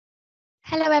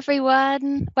Hello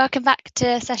everyone, welcome back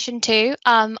to session 2.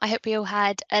 I hope we all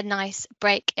had a nice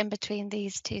break in between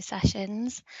these two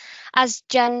sessions. As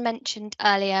Jen mentioned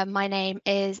earlier, my name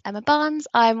is Emma Barnes.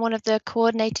 I'm one of the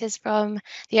coordinators from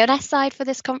the Analyst side for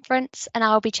this conference, and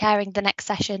I'll be chairing the next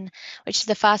session, which is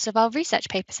the first of our research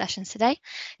paper sessions today,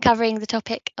 covering the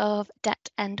topic of debt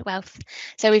and wealth.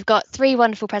 So we've got 3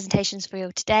 wonderful presentations for you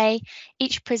all today.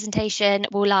 Each presentation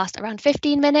will last around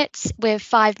 15 minutes, with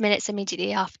 5 minutes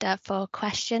immediately after for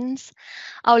questions.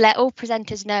 I'll let all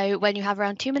presenters know when you have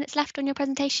around 2 minutes left on your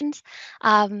presentations.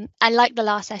 And like the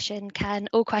last session, can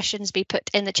all questions be put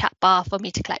in the chat bar for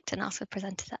me to collect and ask the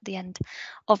presenters at the end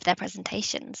of their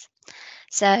presentations.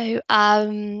 So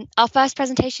our first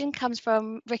presentation comes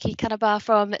from Ricky Canabar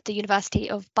from the University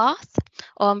of Bath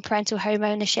on parental home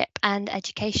ownership and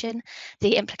education,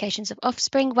 the implications of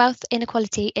offspring wealth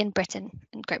inequality in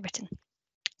Great Britain.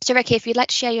 So Ricky, if you'd like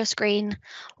to share your screen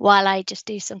while I just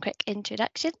do some quick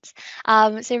introductions.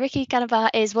 So Ricky Canabar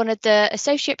is one of the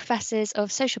Associate Professors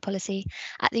of Social Policy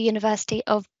at the University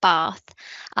of Bath.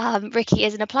 Ricky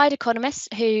is an applied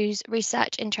economist whose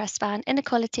research interests span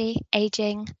inequality,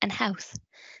 ageing and health.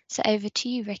 So over to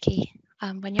you, Ricky,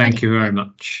 when you're ready. Thank you very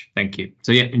much. Thank you.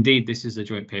 So yeah, indeed, this is a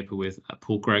joint paper with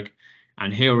Paul Gregg,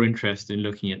 and here we're interested in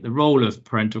looking at the role of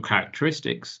parental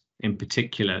characteristics, in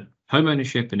particular home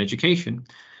ownership and education,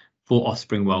 for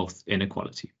offspring wealth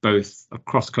inequality, both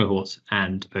across cohorts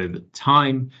and over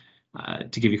time.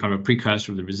 To give you kind of a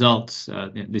precursor of the results,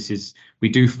 we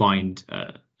do find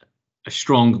a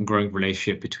strong and growing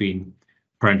relationship between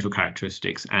parental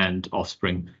characteristics and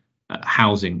offspring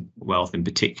housing wealth in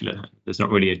particular. There's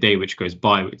not really a day which goes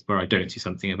by where I don't see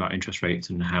something about interest rates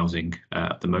and housing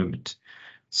at the moment.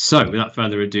 So without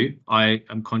further ado, I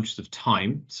am conscious of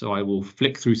time, so I will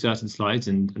flick through certain slides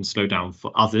and slow down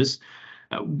for others.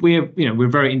 We're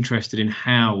very interested in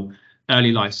how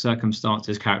early life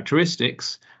circumstances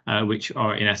characteristics, which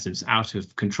are in essence out of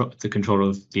the control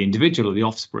of the individual or the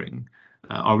offspring,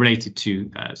 are related to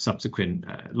subsequent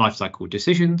life cycle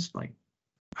decisions like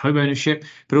home ownership,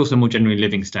 but also more generally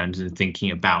living standards and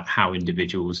thinking about how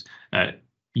individuals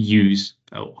use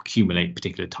or accumulate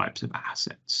particular types of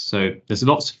assets. So there's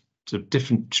lots of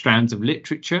different strands of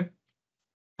literature.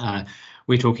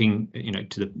 We're talking,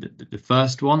 to the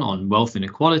first one on wealth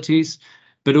inequalities,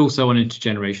 but also on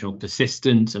intergenerational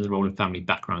persistence and the role of family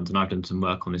backgrounds. And I've done some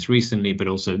work on this recently, but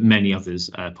also many others,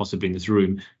 possibly in this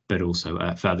room, but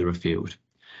also further afield.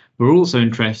 We're also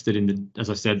interested in, as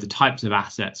I said, the types of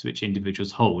assets which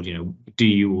individuals hold. Do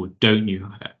you or don't you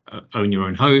own your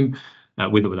own home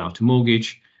with or without a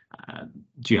mortgage?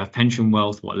 Do you have pension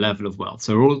wealth? What level of wealth?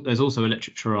 So there's also a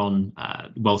literature on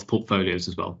wealth portfolios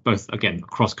as well, both again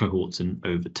across cohorts and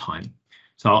over time.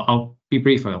 So I'll be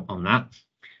brief on that.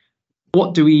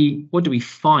 What do we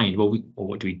find? Well,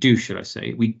 what do we do? Should I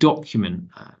say? We document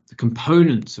the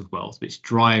components of wealth which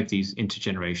drive these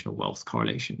intergenerational wealth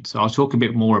correlations. So I'll talk a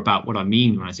bit more about what I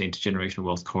mean when I say intergenerational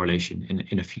wealth correlation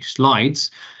in a few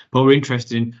slides. But we're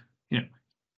interested in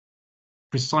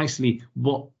precisely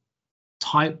what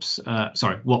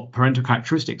parental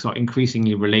characteristics are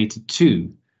increasingly related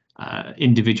to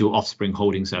individual offspring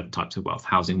holding certain types of wealth: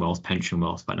 housing wealth, pension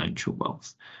wealth, financial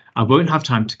wealth. I won't have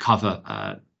time to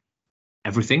cover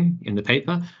everything in the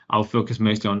paper. I'll focus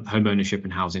mostly on home ownership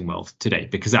and housing wealth today,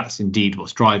 because that's indeed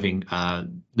what's driving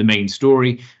the main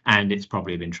story, and it's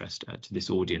probably of interest to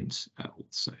this audience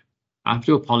also. I have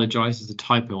to apologize, there's a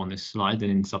typo on this slide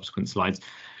and in subsequent slides.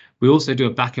 We also do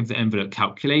a back of the envelope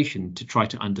calculation to try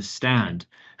to understand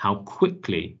how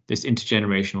quickly this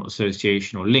intergenerational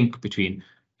association or link between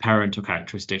parental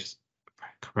characteristics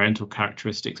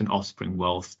and offspring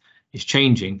wealth is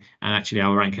changing. And actually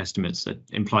our rank estimates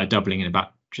imply doubling in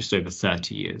about just over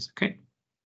 30 years. Okay.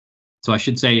 So I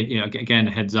should say, again,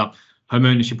 a heads up, home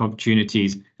ownership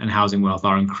opportunities and housing wealth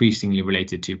are increasingly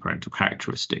related to parental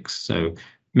characteristics. So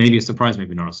maybe a surprise,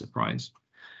 maybe not a surprise.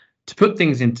 To put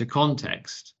things into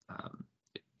context,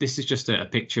 this is just a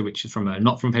picture which is from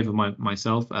not from a paper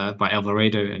myself by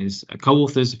Alvarado and his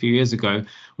co-authors a few years ago,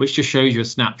 which just shows you a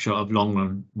snapshot of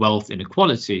long-run wealth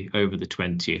inequality over the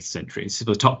 20th century. This is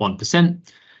for the top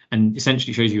 1%, and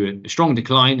essentially shows you a strong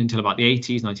decline until about the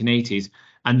 1980s,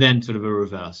 and then sort of a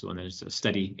reversal, and there's a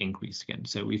steady increase again.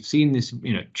 So we've seen this,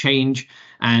 change,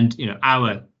 and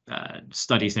our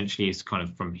study essentially is kind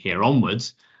of from here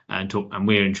onwards, and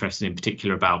we're interested in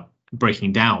particular about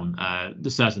breaking down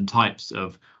the certain types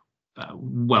of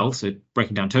wealth, so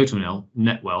breaking down total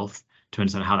net wealth to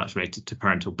understand how that's related to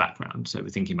parental background. So we're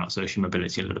thinking about social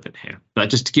mobility a little bit here, but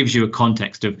just gives you a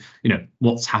context of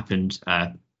what's happened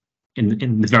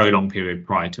in the very long period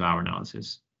prior to our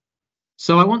analysis.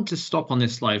 So I want to stop on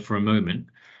this slide for a moment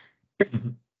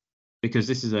because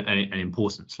this is an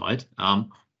important slide.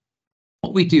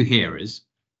 What we do here is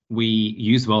we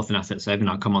use wealth and asset survey, and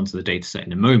I'll come on to the data set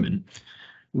in a moment.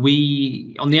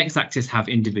 We, on the x-axis, have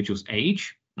individuals'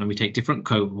 age, and we take different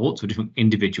cohorts or different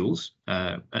individuals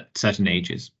at certain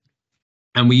ages.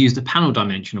 And we use the panel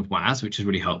dimension of WAS, which is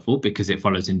really helpful because it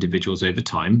follows individuals over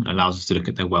time and allows us to look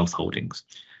at their wealth holdings.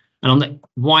 And on the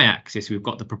y-axis, we've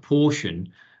got the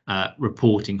proportion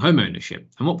reporting home ownership.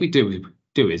 And what we do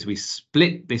is we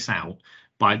split this out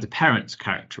by the parents'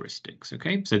 characteristics.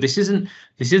 Okay, so this isn't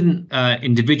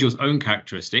individuals' own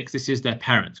characteristics. This is their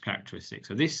parents' characteristics.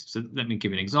 So let me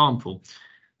give you an example.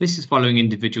 This is following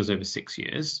individuals over 6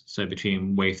 years, so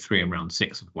between wave 3 and round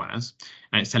 6 of WAS,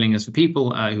 and it's telling us for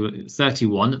people who are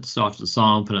 31 at the start of the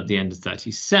sample and at the end of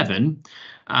 37,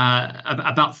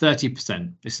 about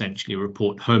 30% essentially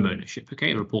report home ownership.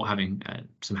 Okay, report having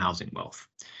some housing wealth,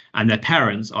 and their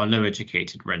parents are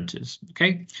low-educated renters.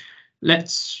 Okay.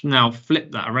 Let's now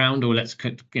flip that around, or let's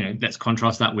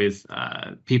contrast that with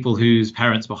people whose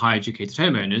parents were high-educated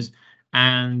homeowners,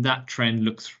 and that trend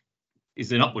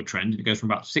is an upward trend. It goes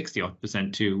from about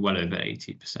 60% to well over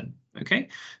 80%. Okay,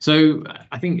 so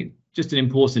I think just an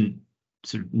important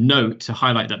sort of note to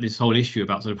highlight that this whole issue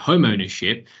about sort of home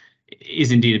ownership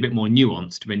is indeed a bit more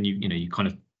nuanced when you kind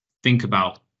of think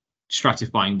about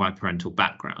stratifying by parental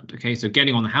background. Okay, so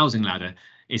getting on the housing ladder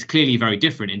is clearly very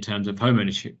different in terms of home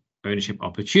ownership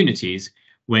opportunities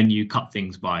when you cut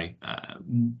things by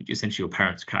essentially your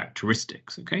parents'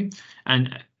 characteristics. Okay, and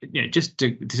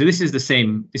so this is the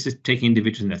same. This is taking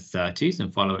individuals in their 30s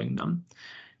and following them.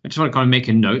 I just want to kind of make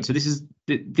a note. So this is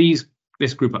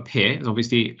this group up here is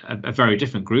obviously a very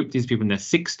different group. These people in their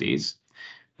 60s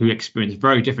who experience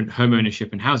very different home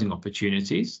ownership and housing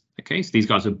opportunities. Okay, so these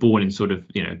guys were born in sort of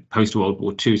post World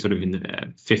War II, sort of in the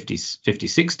 50s,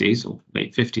 60s or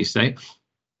late 50s, say.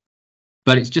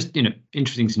 But it's just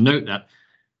interesting to note that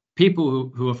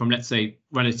people who are from, let's say,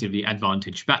 relatively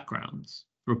advantaged backgrounds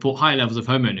report higher levels of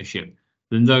home ownership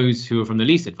than those who are from the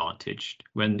least advantaged,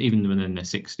 even when they're in their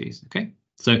 60s. Okay,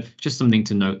 so just something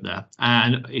to note there.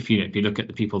 And if you look at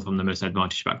the people from the most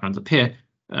advantaged backgrounds up here,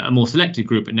 a more selected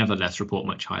group, but nevertheless report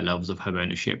much higher levels of home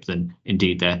ownership than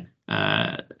indeed the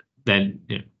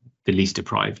least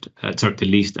deprived, the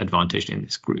least advantaged in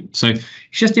this group. So it's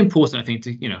just important, I think,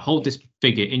 to hold this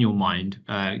figure in your mind,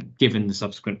 given the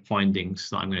subsequent findings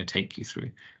that I'm going to take you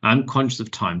through. I'm conscious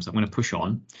of time, so I'm going to push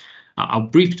on. I'll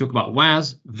briefly talk about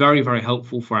WAS, very, very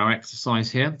helpful for our exercise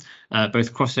here,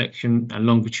 both cross-section and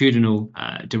longitudinal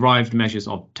derived measures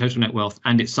of total net wealth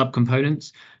and its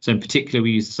subcomponents. So in particular,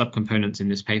 we use the subcomponents in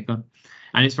this paper.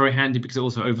 And it's very handy because it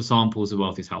also oversamples the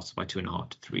wealthiest household by 2.5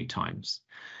 to 3 times.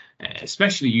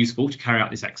 Especially useful to carry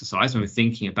out this exercise when we're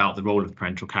thinking about the role of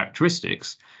parental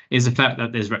characteristics is the fact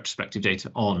that there's retrospective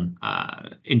data on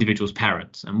individuals'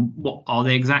 parents. And what are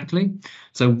they exactly?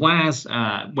 So WAS,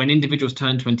 when individuals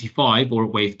turn 25 or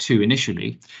at wave 2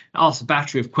 initially, asks a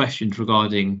battery of questions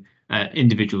regarding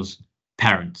individuals'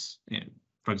 parents.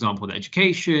 For example, their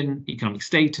education, economic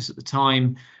status at the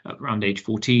time, around age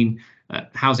 14,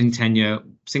 housing tenure,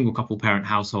 single couple parent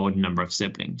household, number of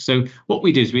siblings. So what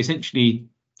we do is we essentially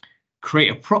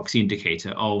create a proxy indicator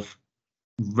of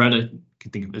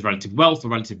think of it as relative wealth or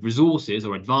relative resources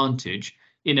or advantage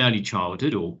in early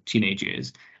childhood or teenage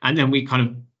years, and then we kind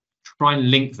of try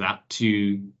and link that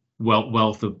to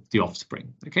wealth of the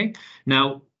offspring. Okay,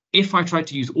 now if I tried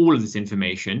to use all of this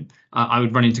information, I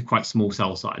would run into quite small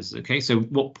cell sizes. Okay, so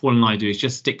what Paul and I do is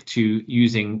just stick to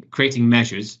creating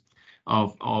measures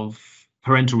of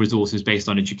parental resources based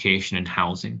on education and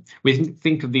housing. We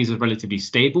think of these as relatively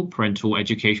stable. Parental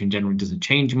education generally doesn't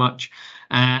change much,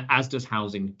 as does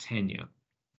housing tenure.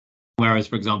 Whereas,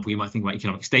 for example, you might think about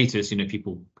economic status,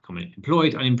 people become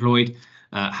employed, unemployed,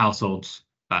 households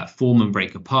form and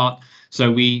break apart.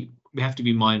 So we have to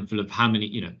be mindful of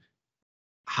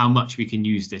how much we can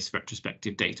use this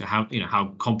retrospective data, how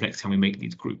complex can we make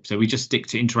these groups. So we just stick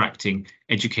to interacting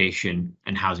education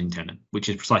and housing tenure, which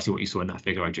is precisely what you saw in that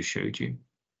figure I just showed you.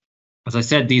 As I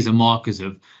said, these are markers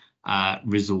of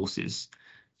resources.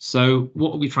 So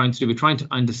what are we trying to do? We're trying to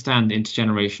understand the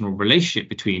intergenerational relationship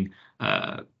between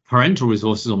parental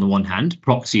resources on the one hand,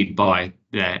 proxied by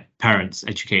their parents'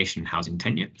 education and housing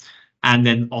tenure, and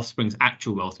then offspring's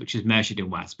actual wealth, which is measured in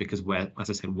WAS, because as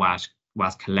I said, WAS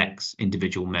collects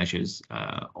individual measures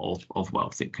of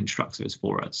wealth. It constructs those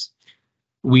for us.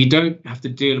 We don't have to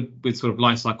deal with sort of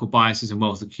life cycle biases and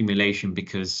wealth accumulation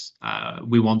because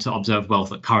we want to observe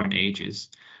wealth at current ages.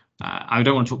 I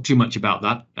don't want to talk too much about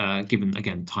that, given,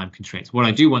 again, time constraints. What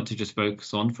I do want to just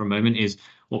focus on for a moment is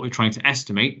what we're trying to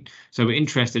estimate. So we're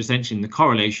interested essentially in the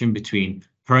correlation between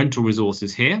parental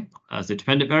resources here as the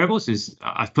dependent variables.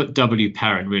 I've put W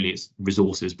parent, really it's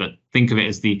resources, but think of it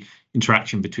as the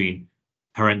interaction between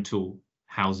parental,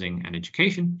 housing and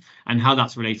education, and how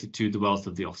that's related to the wealth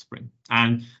of the offspring.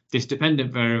 And this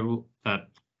dependent variable,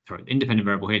 independent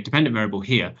variable here, dependent variable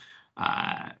here,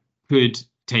 could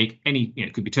take any,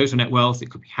 it could be total net wealth, it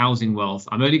could be housing wealth.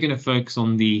 I'm only going to focus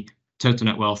on the total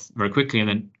net wealth very quickly and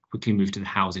then quickly move to the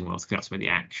housing wealth, because that's where the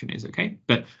action is, okay?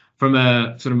 But from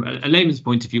a sort of a layman's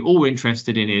point of view, all we're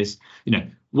interested in is,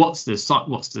 what's the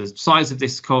size of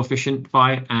this coefficient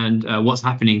phi, and what's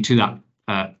happening to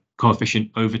that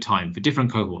coefficient over time for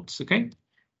different cohorts, okay?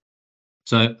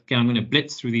 So again, I'm going to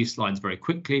blitz through these slides very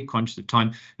quickly, conscious of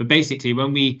time. But basically,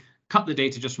 when we cut the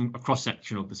data just from a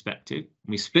cross-sectional perspective,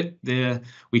 we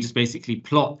just basically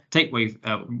plot, take wave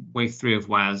 3 of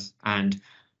WAS and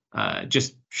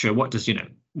just show what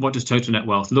does total net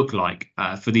wealth look like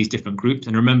for these different groups.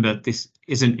 And remember, this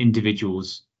isn't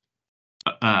individuals,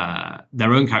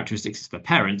 their own characteristics, it's for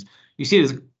parents. You see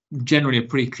there's generally a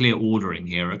pretty clear ordering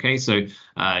here, okay? So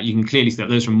you can clearly see that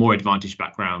those from more advantaged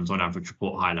backgrounds on average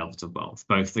report high levels of wealth,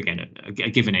 both again at a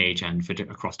given age and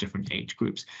across different age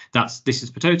groups. This is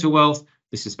for total wealth,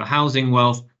 this is for housing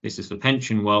wealth, this is for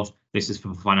pension wealth, this is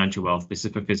for financial wealth, this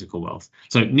is for physical wealth.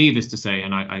 So needless to say,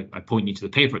 and I point you to the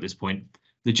paper at this point,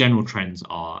 the general trends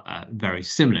are very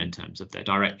similar in terms of their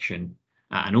direction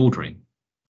and ordering.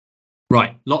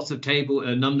 Right, lots of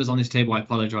numbers on this table. I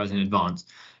apologize in advance,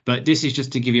 but this is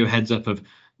just to give you a heads up of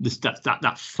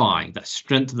that phi, that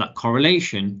strength of that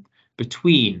correlation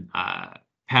between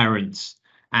parents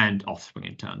and offspring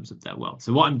in terms of their wealth.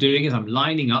 So what I'm doing is I'm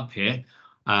lining up here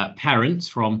parents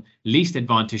from least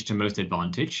advantage to most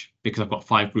advantage, because I've got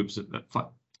 5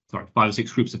 or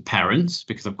 6 groups of parents,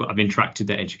 because I've interacted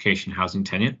their education, housing,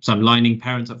 tenure. So I'm lining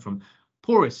parents up from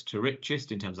poorest to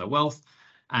richest in terms of wealth,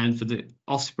 and for the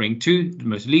offspring to the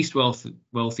most least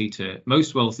wealthy to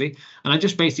most wealthy. And I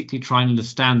just basically try and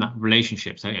understand that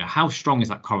relationship. So how strong is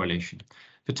that correlation?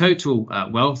 For total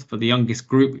wealth, for the youngest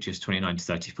group, which is 29 to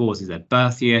 34, this is their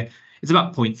birth year, it's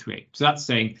about 0.38. So that's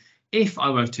saying if I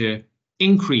were to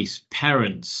increase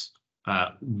parents'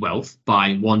 wealth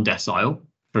by 1 decile,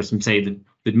 for some say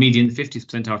the median, the 50th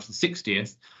percentile to the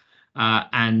 60th,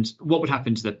 and what would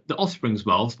happen to the offspring's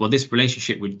wealth? Well, this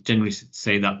relationship would generally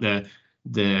say that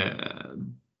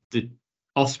the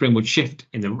offspring would shift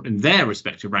in their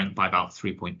respective rank by about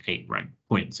 3.8 rank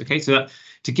points. Okay, so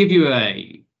to give you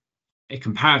a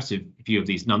comparative view of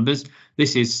these numbers,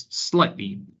 this is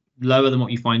slightly lower than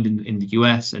what you find in the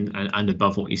US and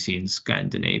above what you see in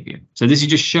Scandinavia. So this is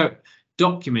just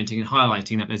documenting and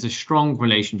highlighting that there's a strong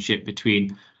relationship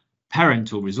between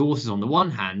parental resources on the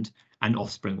one hand and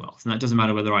offspring wealth. And that doesn't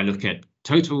matter whether I look at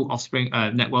total offspring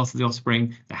net wealth of the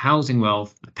offspring, the housing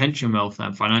wealth, the pension wealth,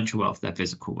 and financial wealth, their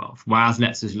physical wealth. WAS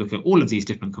lets us look at all of these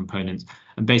different components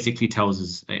and basically tells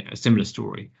us a similar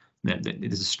story. That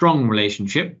there's a strong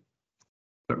relationship,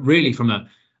 but really from a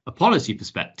policy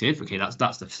perspective, okay,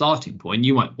 that's the starting point.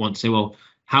 You might want to say, well,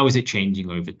 how is it changing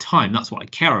over time? That's what I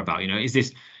care about. Is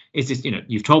this,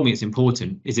 you've told me it's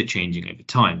important. Is it changing over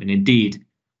time? And indeed,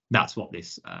 that's what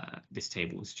this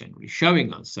table is generally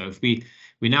showing us. So if we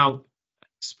now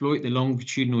exploit the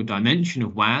longitudinal dimension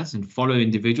of WAS and follow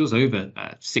individuals over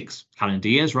 6 calendar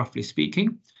years, roughly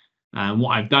speaking,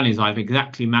 what I've done is I've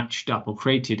exactly matched up or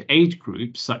created age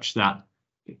groups such that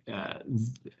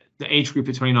the age group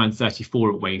of 29 to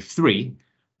 34 at wave 3,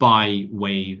 by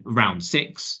round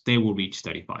 6, they will reach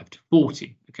 35 to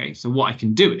 40. Okay, so what I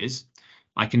can do is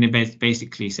I can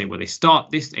basically say, well,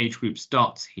 this age group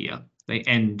starts here, they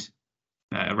end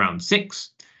around 6,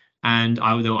 and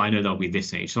I know they'll be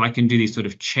this age. So I can do these sort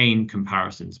of chain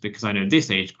comparisons because I know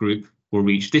this age group will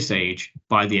reach this age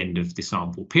by the end of the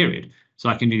sample period. So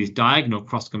I can do these diagonal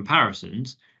cross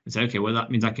comparisons and say, okay, well, that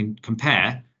means I can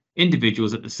compare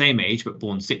individuals at the same age but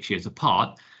born 6 years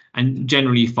apart, and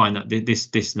generally find that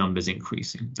this number is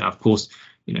increasing. Now, of course,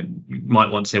 you might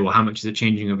want to say, well, how much is it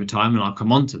changing over time? And I'll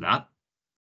come on to that.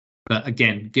 But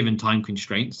again, given time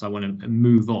constraints, I want to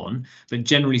move on. But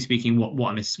generally speaking,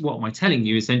 what am I telling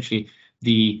you? Essentially,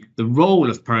 the role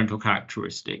of parental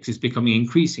characteristics is becoming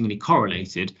increasingly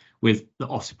correlated with the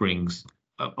offspring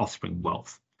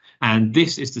wealth. And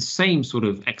this is the same sort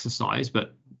of exercise,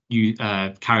 but you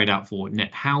carried out for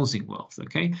net housing wealth.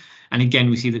 Okay, and again,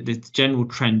 we see that the general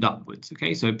trend upwards.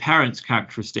 Okay, so parents'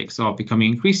 characteristics are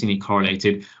becoming increasingly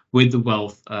correlated with the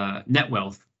wealth, net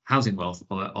wealth, housing wealth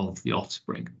of the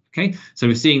offspring. Okay, so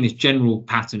we're seeing this general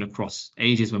pattern across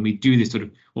ages when we do this sort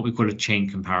of what we call a chain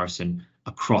comparison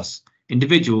across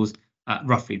individuals at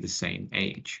roughly the same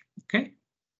age. Okay,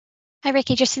 Hi,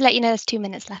 Ricky, just to let you know, there's 2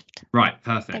 minutes left. Right,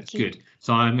 perfect. Thank you. Good.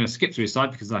 So I'm going to skip through a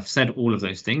slide because I've said all of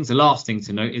those things. The last thing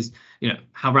to note is,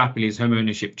 how rapidly is home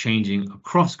ownership changing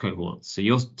across cohorts?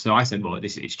 So I said, well,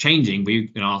 it's changing, but you're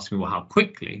going to ask me, well, how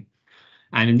quickly?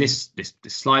 And in this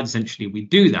slide, essentially, we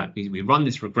do that. We run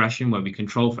this regression where we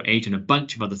control for age and a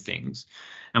bunch of other things,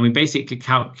 and we basically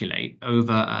calculate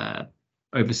over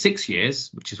 6 years,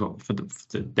 which is what for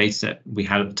the data set we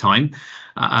had at the time,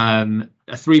 a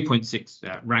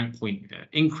 3.6 rank point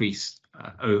increase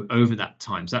over that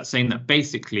time. So that's saying that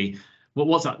basically,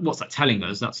 what's that telling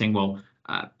us? That's saying, well,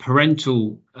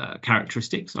 parental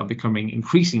characteristics are becoming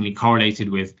increasingly correlated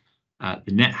with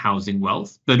the net housing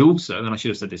wealth, but also, and I should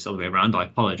have said this all the way around, I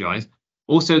apologize,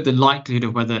 also the likelihood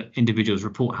of whether individuals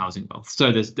report housing wealth.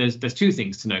 So there's two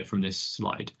things to note from this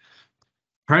slide.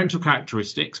 Parental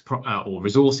characteristics or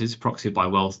resources proxied by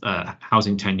wealth,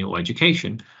 housing tenure or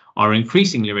education are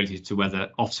increasingly related to whether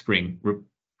offspring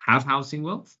have housing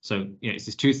wealth. So it's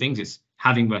these two things, it's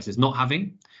having versus not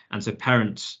having. And so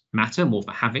parents matter more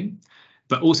for having,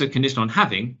 but also conditional on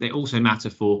having, they also matter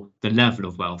for the level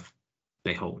of wealth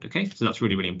they hold. Okay, so that's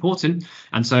really, really important.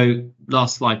 And so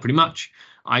last slide, pretty much,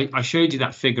 I showed you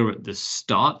that figure at the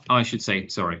start. I should say,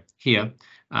 sorry, here,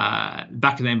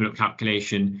 back of the envelope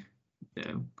calculation,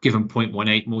 given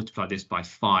 0.18, multiply this by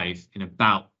 5 in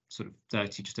about sort of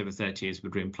 30, just over 30 years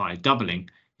would imply doubling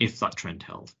if that trend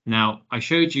held. Now, I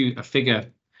showed you a figure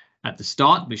at the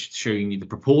start, which is showing you the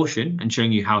proportion and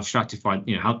showing you how stratified,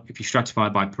 how if you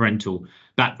stratify by parental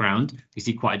background, you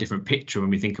see quite a different picture when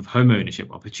we think of home ownership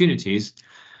opportunities.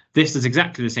 This is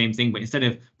exactly the same thing, but instead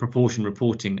of proportion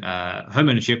reporting home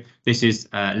ownership, this is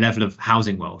level of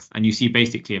housing wealth. And you see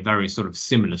basically a very sort of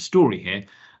similar story here.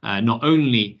 Not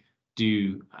only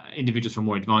do individuals from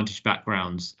more advantaged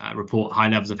backgrounds report high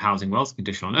levels of housing wealth,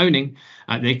 conditional on owning,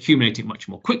 they accumulate it much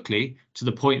more quickly to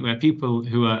the point where people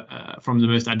who are from the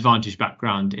most advantaged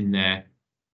background in their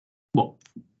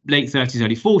late 30s,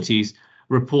 early 40s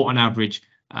report on average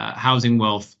housing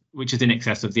wealth, which is in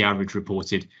excess of the average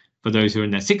reported for those who are in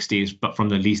their 60s, but from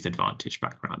the least advantaged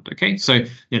background. Okay, so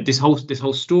this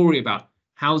whole story about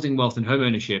housing wealth and home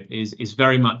ownership is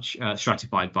very much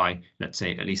stratified by, let's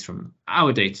say, at least from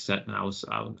our data set and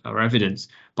our evidence,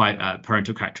 by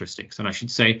parental characteristics. And I should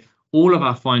say all of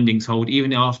our findings hold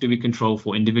even after we control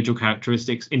for individual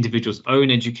characteristics, individuals'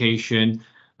 own education,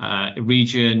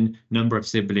 region, number of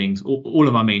siblings. All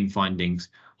of our main findings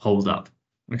hold up.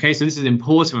 Okay, so this is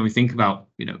important when we think about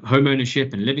home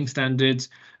ownership and living standards,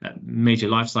 major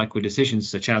life cycle decisions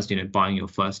such as buying your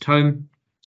first home.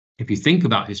 If you think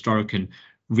about historic and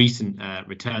recent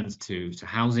returns to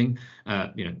housing,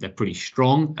 they're pretty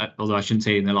strong, although I shouldn't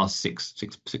say in the last six to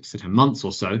 10 months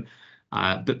or so.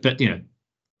 But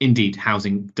indeed,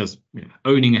 housing does,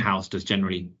 owning a house does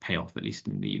generally pay off, at least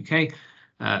in the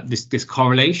UK. This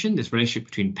correlation, this relationship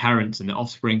between parents and the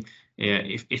offspring,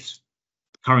 if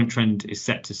current trend is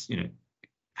set to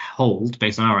hold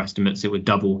based on our estimates, it would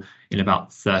double in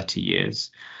about 30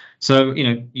 years. So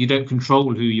you don't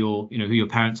control who your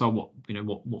parents are, what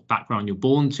background you're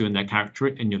born to, and their character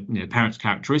and your parents'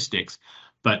 characteristics.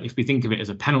 But if we think of it as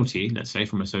a penalty, let's say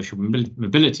from a social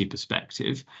mobility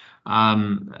perspective,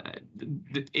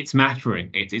 it's mattering.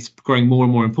 It's growing more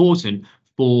and more important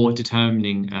for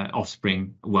determining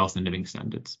offspring wealth and living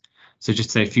standards. So just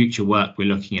to say, future work, we're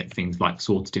looking at things like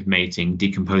sortative mating,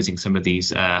 decomposing some of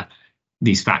these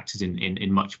factors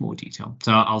in much more detail.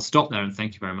 So I'll stop there and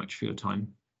thank you very much for your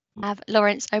time. I have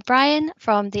Lawrence O'Brien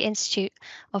from the Institute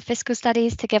of Fiscal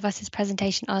Studies to give us his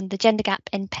presentation on the gender gap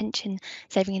in pension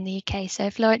saving in the UK. So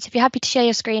Lawrence, if you're happy to share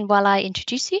your screen while I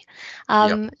introduce you.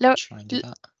 Yep, try and do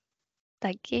that.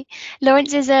 Thank you.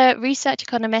 Lawrence is a research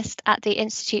economist at the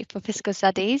Institute for Fiscal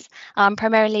Studies,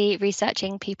 primarily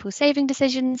researching people's saving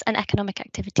decisions and economic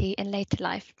activity in later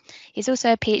life. He's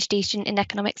also a PhD student in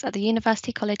economics at the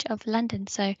University College of London.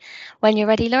 So when you're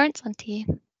ready, Lawrence, on to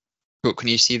you. Cool. Can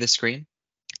you see the screen?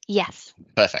 Yes.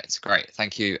 Perfect. Great.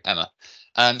 Thank you, Emma.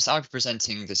 So I'll be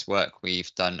presenting this work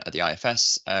we've done at the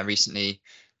IFS recently,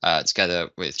 together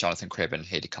with Jonathan Cribb and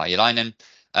Heidi Karjalainen,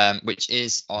 which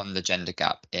is on the gender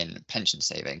gap in pension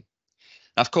saving.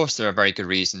 Now, of course, there are very good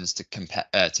reasons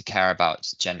to care about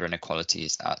gender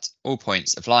inequalities at all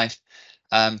points of life,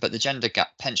 but the gender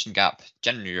gap, pension gap,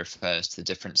 generally refers to the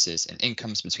differences in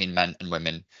incomes between men and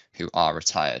women who are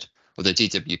retired, although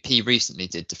DWP recently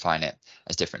did define it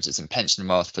as differences in pension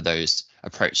wealth for those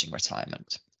approaching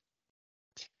retirement.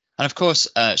 And of course,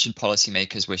 should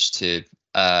policymakers wish to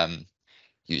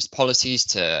use policies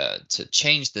to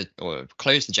change or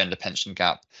close the gender pension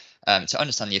gap, to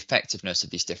understand the effectiveness of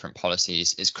these different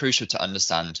policies is crucial to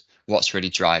understand what's really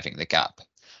driving the gap.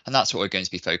 And that's what we're going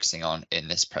to be focusing on in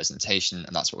this presentation,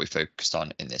 and that's what we focused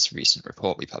on in this recent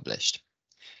report we published.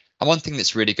 And one thing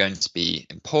that's really going to be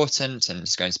important, and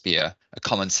is going to be a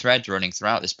common thread running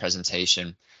throughout this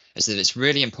presentation, is that it's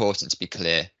really important to be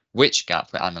clear which gap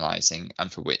we're analysing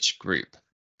and for which group.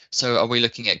 So are we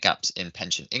looking at gaps in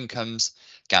pension incomes,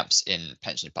 gaps in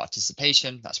pension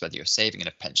participation, that's whether you're saving in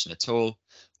a pension at all,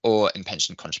 or in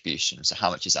pension contributions, so how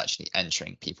much is actually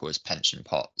entering people's pension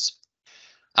pots?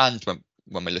 And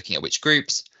when we're looking at which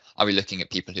groups, are we looking at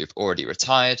people who've already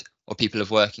retired or people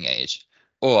of working age?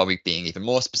 Or are we being even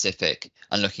more specific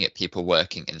and looking at people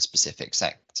working in specific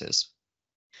sectors?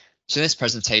 So in this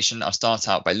presentation, I'll start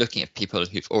out by looking at people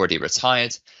who've already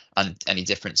retired and any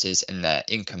differences in their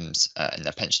incomes, in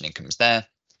their pension incomes there,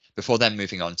 before then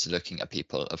moving on to looking at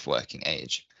people of working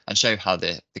age and show how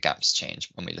the gaps change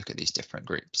when we look at these different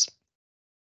groups.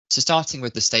 So starting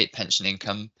with the state pension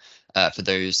income for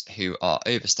those who are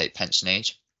over state pension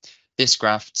age, this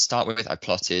graph to start with, I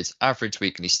plotted average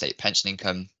weekly state pension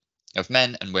income of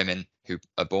men and women who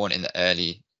are born in the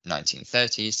early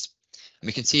 1930s. And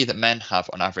we can see that men have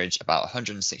on average about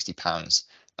 £160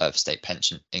 of state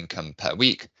pension income per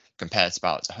week, compared to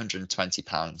about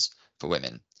 £120 for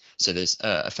women. So there's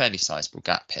a fairly sizable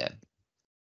gap here.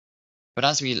 But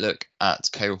as we look at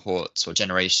cohorts or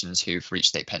generations who've reached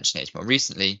state pension age more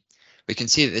recently, we can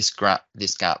see that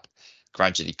this gap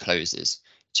gradually closes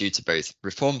due to both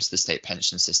reforms to the state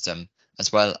pension system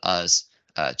as well as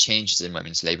changes in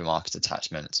women's labour market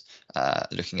attachment,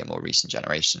 looking at more recent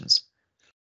generations.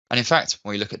 And in fact,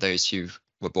 when we look at those who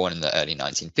were born in the early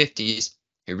 1950s,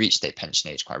 who reached state pension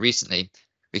age quite recently,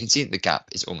 we can see that the gap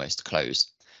is almost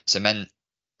closed. So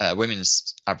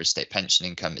women's average state pension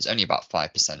income is only about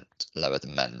 5% lower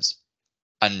than men's.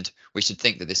 And we should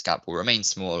think that this gap will remain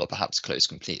small or perhaps close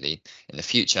completely in the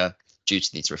future due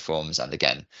to these reforms and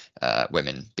again,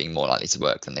 women being more likely to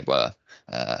work than they were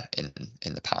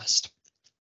in the past.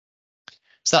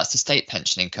 So that's the state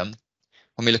pension income.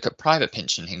 When we look at private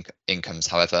pension incomes,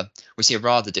 however, we see a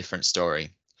rather different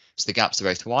story. So the gaps are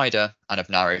both wider and have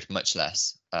narrowed much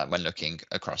less when looking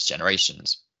across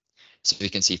generations. So we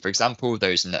can see, for example,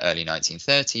 those in the early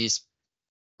 1930s,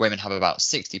 women have about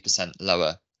 60%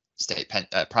 lower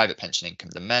private pension income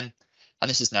than men, and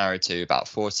this is narrowed to about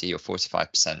 40 or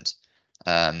 45%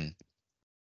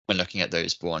 when looking at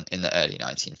those born in the early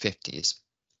 1950s.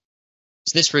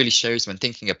 So this really shows when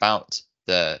thinking about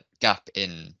the gap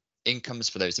in incomes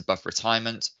for those above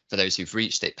retirement, for those who've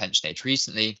reached state pension age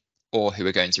recently, or who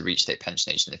are going to reach state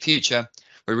pension age in the future,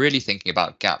 we're really thinking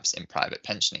about gaps in private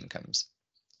pension incomes.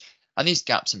 And these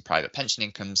gaps in private pension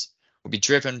incomes will be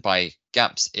driven by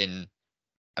gaps in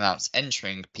amounts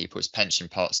entering people's pension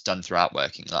pots done throughout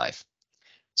working life.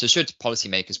 So should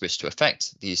policymakers wish to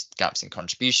affect these gaps in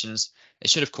contributions, it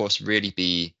should of course really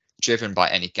be driven by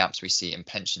any gaps we see in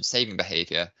pension saving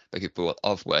behaviour by people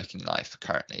of working life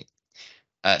currently.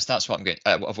 So that's what I'm going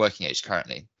of working age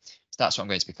currently. So that's what I'm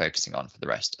going to be focusing on for the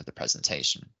rest of the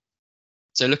presentation.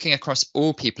 So looking across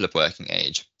all people of working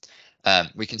age,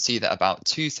 we can see that about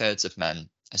 2/3 of men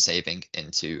are saving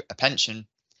into a pension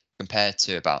compared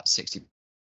to about 60%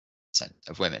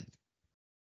 of women.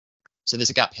 So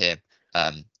there's a gap here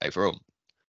overall.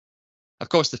 Of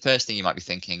course, the first thing you might be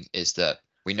thinking is that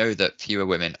we know that fewer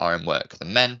women are in work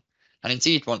than men. And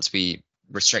indeed, once we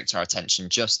restrict our attention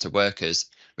just to workers,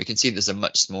 we can see there's a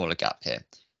much smaller gap here.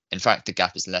 In fact, the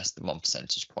gap is less than 1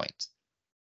 percentage point.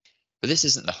 But this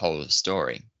isn't the whole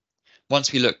story.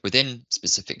 Once we look within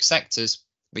specific sectors,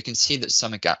 we can see that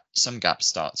some gaps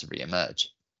start to re-emerge.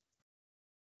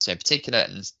 So in particular,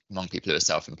 among people who are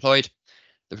self-employed,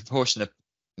 the proportion of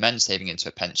men saving into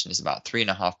a pension is about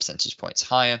 3.5 percentage points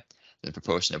higher than the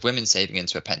proportion of women saving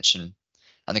into a pension,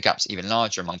 and the gap's even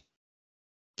larger among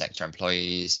sector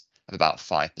employees of about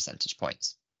 5 percentage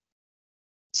points.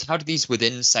 So how do these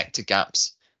within sector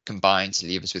gaps combine to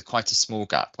leave us with quite a small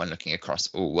gap when looking across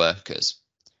all workers?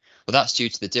 Well, that's due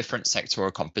to the different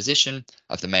sectoral composition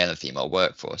of the male and female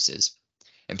workforces.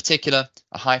 In particular,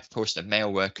 a high proportion of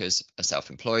male workers are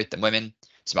self-employed than women.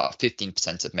 So about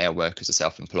 15% of male workers are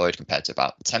self-employed compared to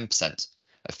about 10%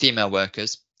 of female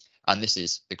workers. And this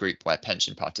is the group where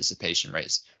pension participation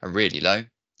rates are really low.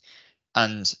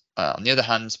 And on the other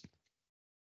hand,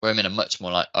 women are much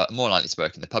more likely to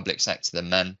work in the public sector than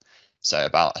men. So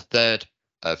about 1/3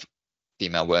 of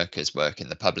female workers work in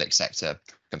the public sector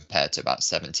compared to about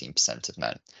 17% of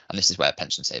men. And this is where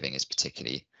pension saving is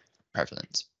particularly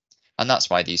prevalent. And that's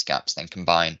why these gaps then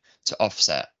combine to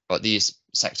offset, or these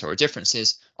sectoral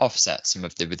differences offset some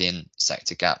of the within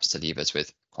sector gaps to leave us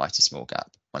with quite a small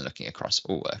gap when looking across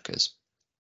all workers.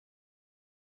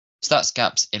 So that's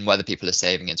gaps in whether people are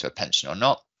saving into a pension or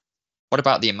not. what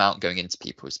about the amount going into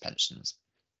people's pensions?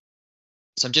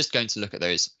 So I'm just going to look at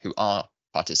those who are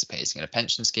participating in a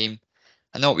pension scheme.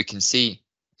 And what we can see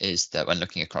is that when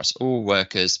looking across all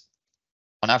workers,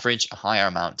 on average, a higher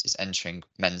amount is entering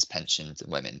men's pension than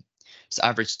women. So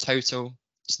average total,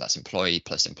 so that's employee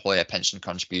plus employer pension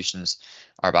contributions,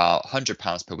 are about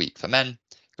 £100 per week for men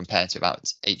compared to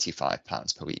about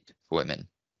 £85 per week for women.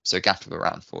 So a gap of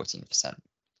around 14%.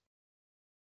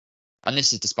 And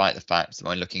this is despite the fact that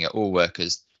when looking at all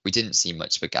workers, we didn't see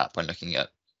much of a gap when looking at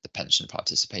the pension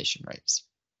participation rates.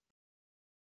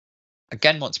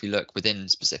 Again, once we look within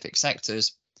specific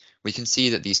sectors, we can see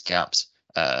that these gaps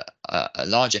are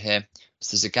larger here.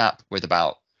 So there's a gap with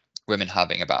about women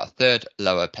having about a third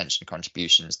lower pension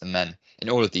contributions than men in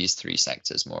all of these three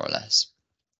sectors, more or less.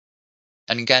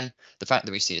 And again, the fact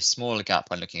that we see a smaller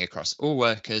gap when looking across all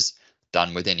workers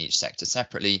than within each sector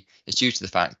separately is due to the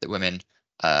fact that women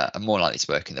are more likely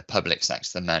to work in the public sector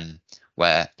than men,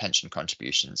 where pension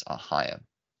contributions are higher.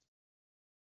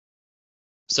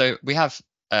 So we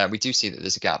do see that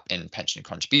there's a gap in pension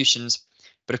contributions,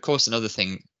 but of course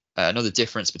another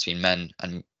difference between men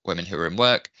and women who are in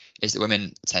work is that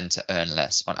women tend to earn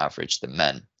less on average than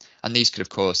men, and these could of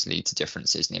course lead to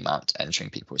differences in the amount entering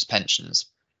people's pensions.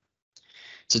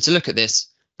 So to look at this,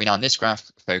 we now in this graph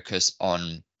focus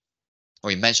on, or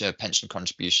we measure pension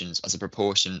contributions as a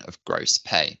proportion of gross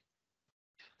pay.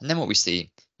 And then what we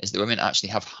see is that women actually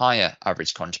have higher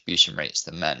average contribution rates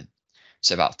than men.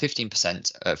 So about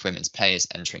 15% of women's pay is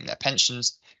entering their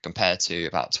pensions compared to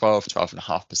about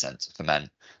 12.5% for men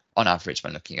on average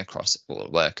when looking across all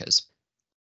workers.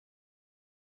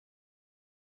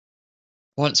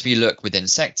 Once we look within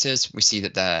sectors, we see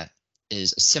that there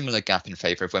is a similar gap in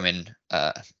favour of women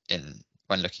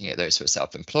when looking at those who are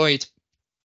self-employed.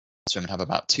 So women have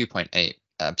about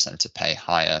 2.8% of pay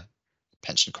higher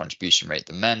pension contribution rate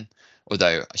than men,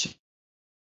 although I should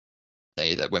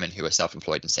say that women who are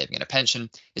self-employed and saving in a pension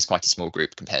is quite a small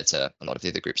group compared to a lot of the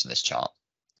other groups in this chart.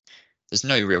 There's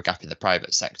no real gap in the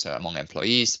private sector among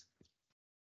employees.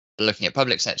 But looking at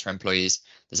public sector employees,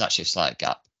 there's actually a slight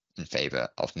gap in favour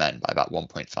of men by about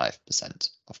 1.5%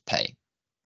 of pay.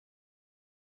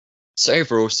 So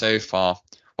overall, so far,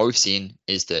 what we've seen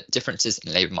is that differences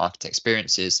in labour market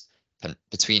experiences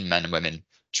between men and women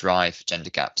drive gender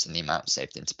gaps in the amount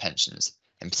saved into pensions,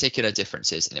 in particular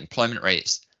differences in employment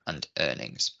rates and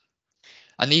earnings.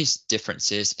 And these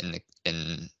differences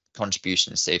in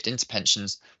contributions saved into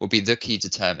pensions will be the key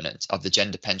determinant of the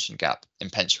gender pension gap in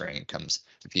pensioner incomes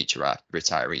for future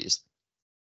retirees.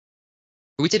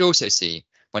 But we did also see,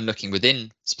 when looking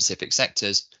within specific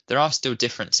sectors, there are still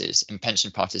differences in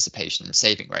pension participation and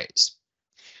saving rates.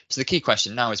 So the key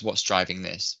question now is what's driving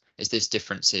this? Is this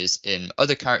differences in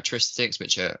other characteristics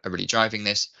which are really driving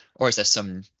this, or is there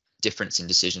some difference in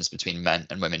decisions between men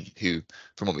and women who,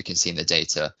 from what we can see in the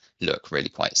data, look really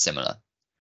quite similar?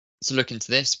 To look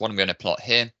into this, what I'm going to plot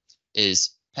here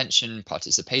is pension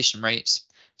participation rates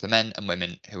for men and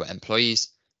women who are employees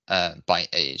by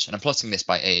age. And I'm plotting this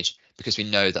by age because we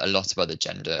know that a lot of other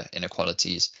gender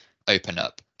inequalities open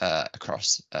up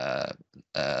across the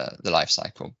life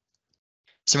cycle.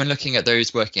 So when looking at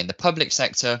those working in the public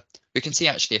sector, we can see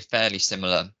actually a fairly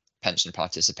similar pension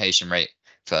participation rate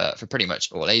for pretty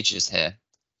much all ages here.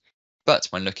 But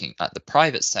when looking at the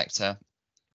private sector,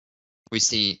 we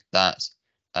see that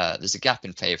there's a gap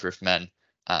in favour of men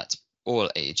at all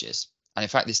ages. And in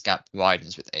fact, this gap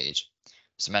widens with age.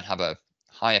 So men have a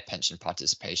higher pension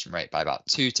participation rate by about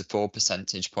 2 to 4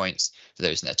 percentage points for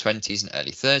those in their 20s and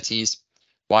early 30s,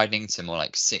 widening to more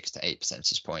like 6 to 8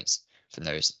 percentage points for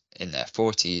those in their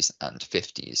 40s and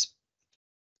 50s.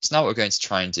 So now what we're going to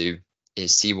try and do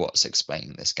is see what's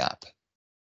explaining this gap.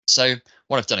 So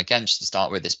what I've done again, just to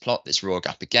start with, is plot this raw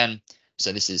gap again.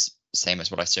 So this is the same as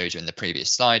what I showed you in the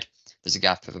previous slide. There's a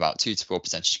gap of about 2 to 4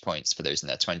 percentage points for those in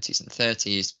their 20s and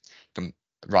 30s,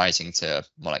 rising to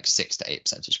more like 6 to 8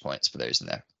 percentage points for those in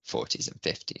their 40s and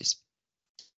 50s.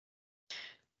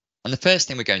 And the first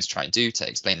thing we're going to try and do to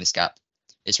explain this gap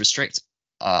is restrict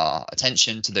our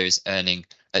attention to those earning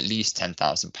at least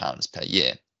 £10,000 per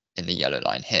year in the yellow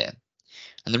line here.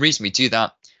 And the reason we do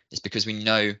that is because we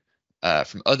know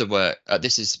from other work,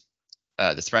 this is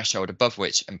the threshold above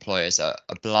which employers are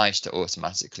obliged to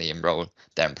automatically enrol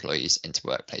their employees into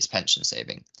workplace pension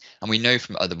saving. And we know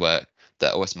from other work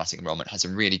that automatic enrolment has a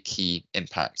really key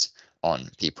impact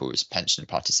on people's pension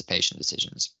participation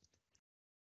decisions.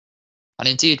 And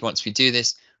indeed, once we do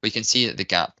this, we can see that the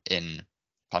gap in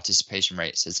participation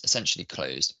rates is essentially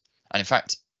closed. And in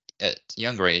fact, at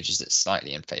younger ages, it's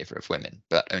slightly in favour of women,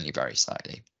 but only very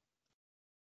slightly.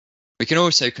 We can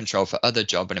also control for other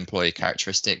job and employee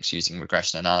characteristics using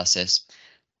regression analysis.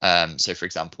 So, for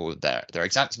example, their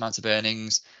exact amount of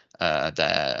earnings,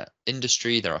 their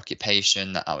industry, their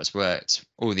occupation, their hours worked,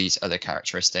 all these other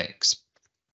characteristics.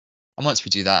 And once we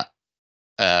do that,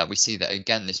 we see that,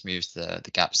 again, this moves the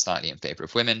gap slightly in favour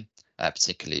of women,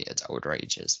 particularly at older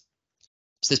ages.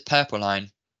 So this purple line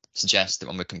suggests that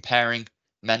when we're comparing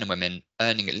men and women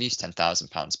earning at least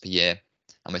 £10,000 per year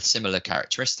and with similar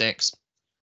characteristics,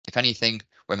 if anything,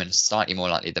 women are slightly more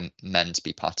likely than men to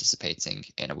be participating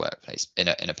in a workplace, in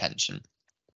a pension,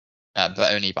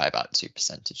 but only by about 2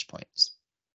 percentage points.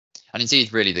 And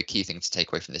indeed, really the key thing to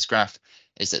take away from this graph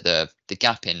is that the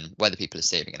gap in whether people are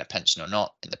saving in a pension or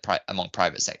not among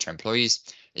private sector employees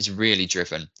is really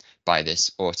driven by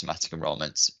this automatic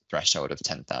enrolment threshold of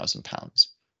 £10,000.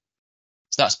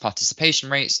 So that's participation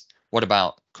rates. What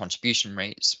about contribution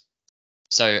rates?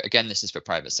 So again, this is for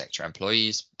private sector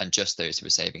employees and just those who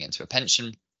are saving into a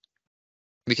pension.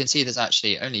 We can see there's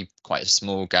actually only quite a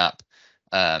small gap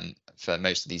for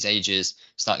most of these ages,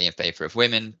 slightly in favour of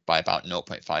women by about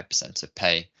 0.5% of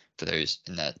pay for those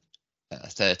in their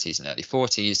 30s and early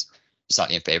 40s,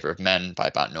 slightly in favour of men by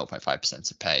about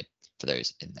 0.5% of pay for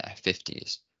those in their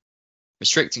 50s.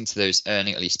 Restricting to those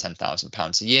earning at least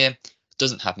 £10,000 a year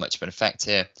doesn't have much of an effect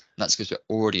here, and that's because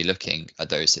we're already looking at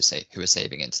those who are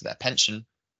saving into their pension.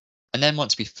 And then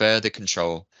once we further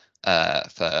control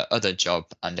for other job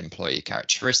and employee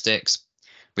characteristics,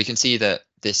 we can see that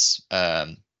this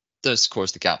does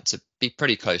cause the gap to be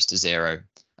pretty close to zero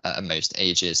at most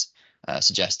ages,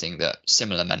 suggesting that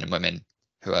similar men and women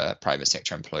who are private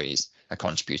sector employees are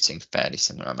contributing fairly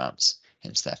similar amounts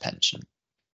into their pension.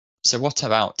 So what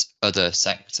about other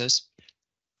sectors?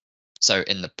 So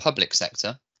in the public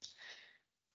sector,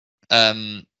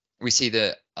 we see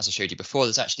that, as I showed you before,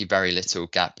 there's actually very little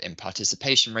gap in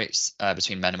participation rates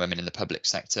between men and women in the public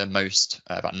sector. Most,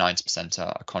 about 90%,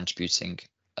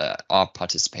 are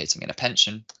participating in a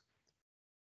pension.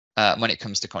 When it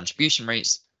comes to contribution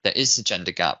rates, there is a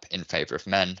gender gap in favour of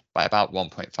men by about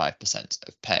 1.5%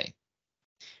 of pay.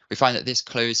 We find that this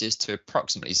closes to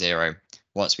approximately zero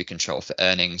once we control for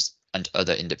earnings and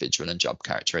other individual and job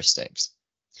characteristics.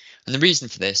 And the reason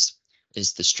for this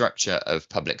is the structure of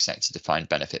public sector defined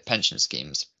benefit pension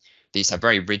schemes. These have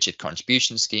very rigid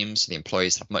contribution schemes, so the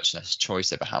employees have much less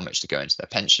choice over how much to go into their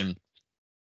pension.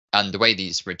 And the way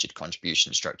these rigid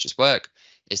contribution structures work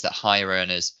is that higher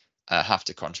earners have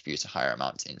to contribute a higher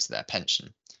amount into their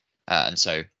pension. And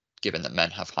so given that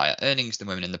men have higher earnings than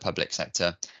women in the public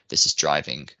sector, this is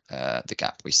driving the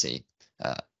gap we see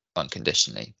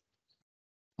unconditionally.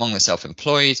 Among the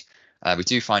self-employed, we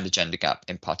do find a gender gap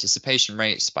in participation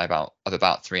rates by about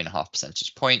 3.5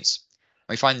 percentage points.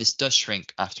 We find this does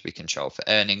shrink after we control for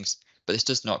earnings, but this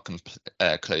does not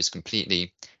close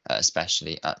completely,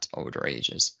 especially at older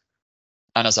ages.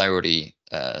 And as I already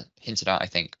hinted at, I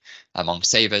think among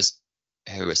savers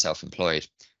who are self-employed,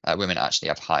 women actually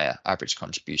have higher average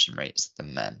contribution rates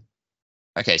than men.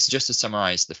 Okay, so just to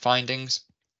summarize the findings,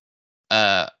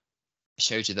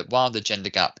 showed you that while the gender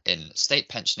gap in state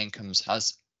pension incomes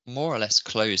has more or less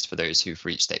closed for those who've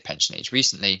reached state pension age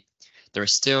recently, there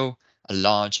is still a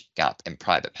large gap in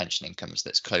private pension incomes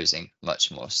that's closing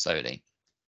much more slowly.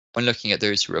 When looking at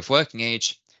those who are of working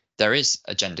age, there is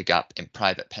a gender gap in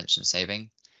private pension saving,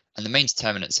 and the main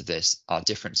determinants of this are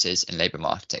differences in labour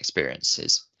market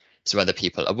experiences. So whether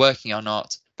people are working or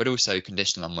not, but also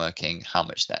conditional on working, how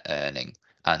much they're earning,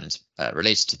 and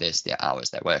related to this, the hours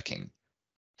they're working.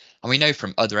 And we know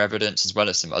from other evidence, as well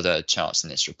as some other charts in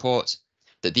this report,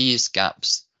 that these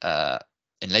gaps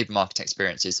in labour market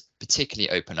experiences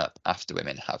particularly open up after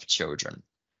women have children.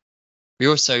 We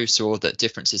also saw that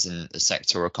differences in the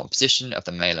sectoral composition of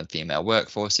the male and female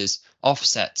workforces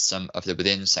offset some of the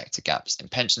within-sector gaps in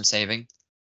pension saving,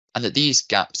 and that these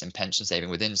gaps in pension saving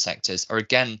within sectors are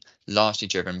again largely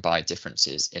driven by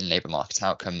differences in labour market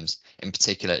outcomes, in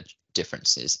particular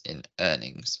differences in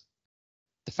earnings.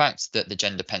 The fact that the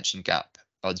gender pension gap,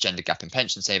 or the gender gap in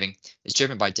pension saving, is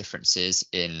driven by differences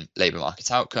in labour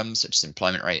market outcomes, such as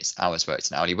employment rates, hours worked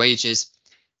and hourly wages,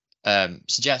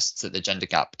 suggests that the gender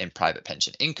gap in private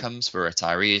pension incomes for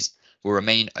retirees will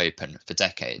remain open for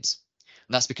decades.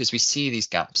 And that's because we see these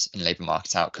gaps in labour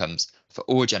market outcomes for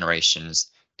all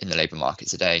generations in the labour market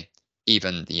today,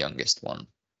 even the youngest one.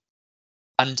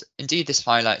 And indeed, this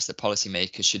highlights that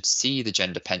policymakers should see the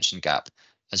gender pension gap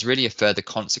as really a further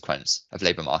consequence of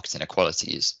labour market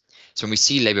inequalities. So when we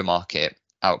see labour market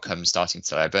outcomes starting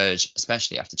to diverge,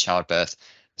 especially after childbirth,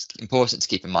 it's important to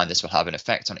keep in mind this will have an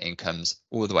effect on incomes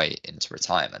all the way into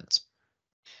retirement.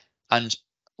 And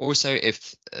also,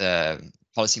 if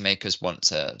policymakers want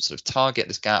to sort of target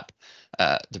this gap,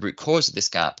 the root cause of this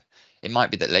gap, it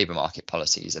might be that labour market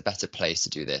policies are a better place to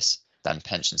do this than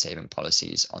pension saving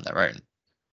policies on their own.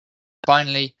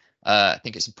 Finally, I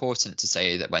think it's important to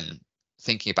say that when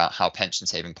thinking about how pension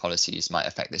saving policies might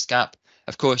affect this gap,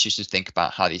 of course, you should think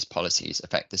about how these policies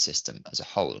affect the system as a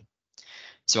whole.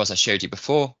 So as I showed you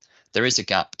before, there is a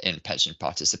gap in pension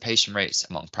participation rates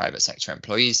among private sector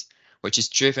employees, which is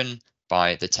driven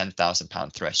by the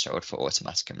 £10,000 threshold for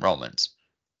automatic enrolment.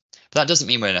 But that doesn't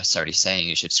mean we're necessarily saying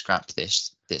you should scrap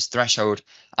this threshold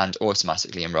and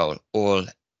automatically enrol all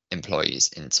employees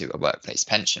into a workplace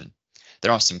pension.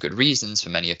 There are some good reasons for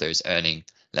many of those earning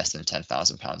less than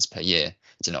 £10,000 per year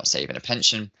to not save in a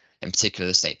pension. In particular,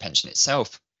 the state pension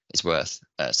itself is worth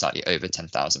slightly over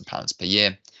 £10,000 per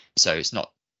year. So it's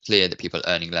not clear that people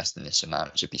earning less than this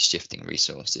amount should be shifting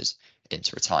resources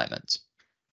into retirement.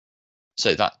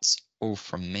 So that's all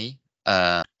from me.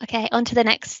 Okay, on to the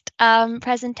next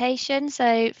presentation.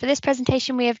 So for this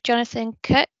presentation, we have Jonathan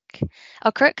Crook,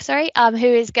 who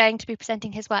is going to be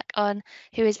presenting his work on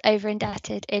who is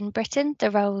over-indebted in Britain,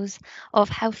 the roles of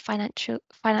health, financial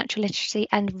literacy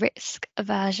and risk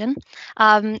aversion.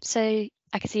 So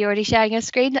I can see you're already sharing your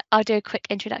screen. I'll do a quick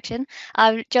introduction.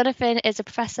 Jonathan is a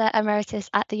Professor Emeritus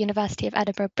at the University of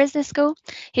Edinburgh Business School.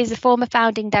 He's the former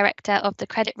founding director of the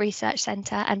Credit Research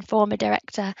Centre and former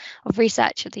director of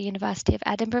research at the University of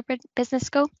Edinburgh Business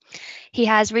School. He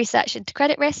has researched into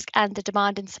credit risk and the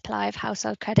demand and supply of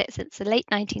household credit since the late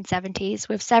 1970s,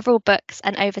 with several books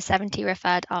and over 70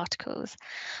 referred articles.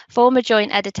 Former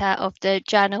joint editor of the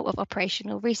Journal of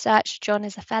Operational Research, John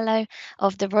is a fellow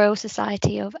of the Royal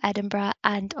Society of Edinburgh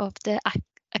and of the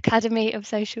Academy of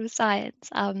Social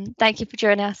Science. Thank you for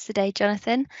joining us today,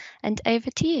 Jonathan, and over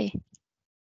to you.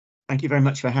 Thank you very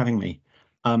much for having me.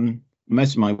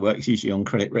 Most of my work is usually on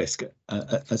credit risk,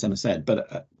 as Emma said,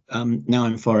 but now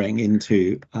I'm foraying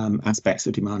into aspects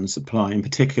of demand and supply, in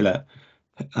particular,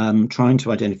 trying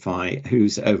to identify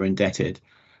who's over indebted.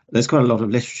 There's quite a lot of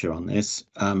literature on this,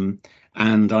 and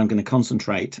I'm going to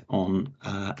concentrate on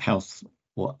health,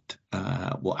 what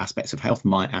aspects of health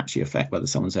might actually affect whether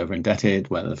someone's over indebted,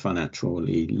 whether the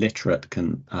financially literate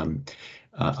can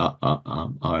are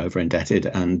over indebted,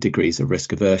 and degrees of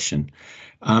risk aversion.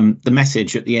 The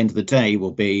message at the end of the day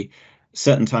will be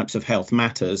certain types of health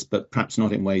matters, but perhaps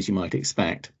not in ways you might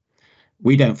expect.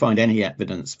 We don't find any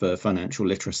evidence for financial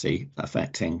literacy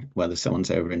affecting whether someone's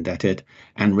over indebted,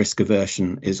 and risk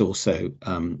aversion is also,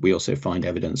 we also find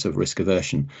evidence of risk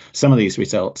aversion. Some of these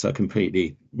results are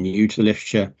completely new to the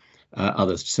literature,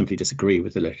 others simply disagree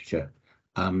with the literature.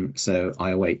 So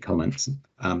I await comments.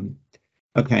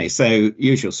 Okay, so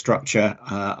usual structure,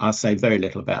 I'll say very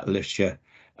little about the literature.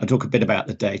 I'll talk a bit about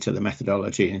the data, the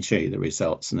methodology, and show you the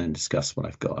results, and then discuss what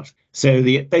I've got. So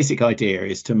the basic idea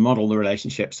is to model the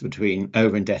relationships between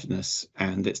over-indebtedness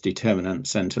and its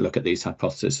determinants, and to look at these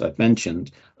hypotheses I've mentioned.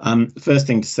 The first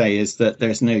thing to say is that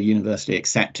there's no universally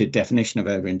accepted definition of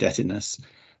over-indebtedness.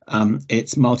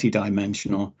 It's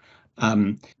multidimensional.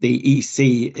 The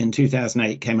EC in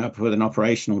 2008 came up with an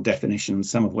operational definition,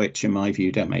 some of which, in my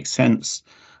view, don't make sense.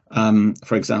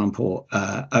 For example,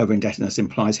 over-indebtedness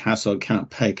implies household cannot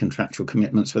pay contractual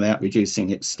commitments without reducing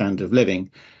its standard of living.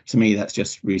 To me, that's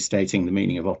just restating the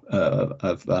meaning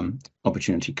of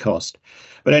opportunity cost.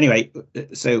 But anyway,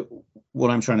 so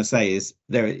what I'm trying to say is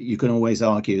you can always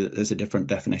argue that there's a different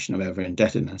definition of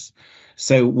over-indebtedness.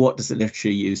 So what does the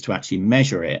literature use to actually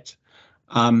measure it?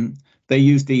 They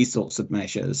use these sorts of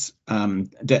measures,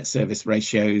 debt service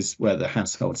ratios, where the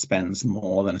household spends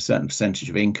more than a certain percentage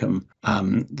of income.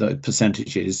 The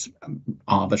percentage is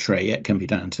arbitrary. It can be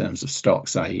done in terms of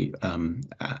stocks, i.e.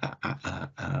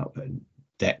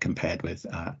 debt compared with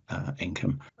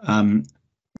income.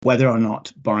 Whether or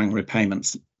not borrowing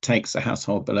repayments takes a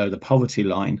household below the poverty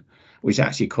line, which is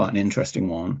actually quite an interesting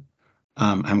one.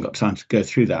 I haven't got time to go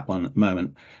through that one at the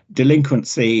moment.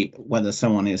 Delinquency, whether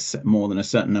someone is more than a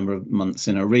certain number of months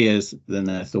in arrears, then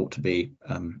they're thought to be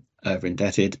over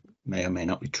indebted, may or may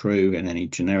not be true in any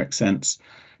generic sense.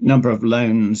 Number of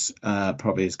loans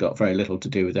probably has got very little to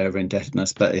do with over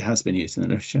indebtedness, but it has been used in the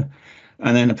literature.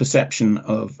 And then a perception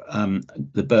of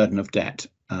the burden of debt,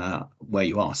 where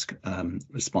you ask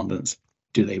respondents,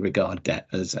 do they regard debt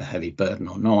as a heavy burden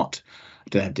or not?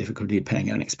 Do they have difficulty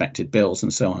paying unexpected bills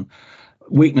and so on?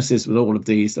 Weaknesses with all of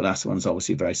these, the last one's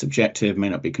obviously very subjective, may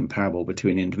not be comparable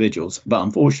between individuals, but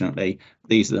unfortunately,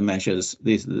 these are the measures,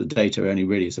 these are the data only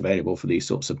really is available for these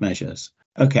sorts of measures.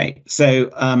 Okay, so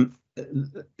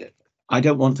I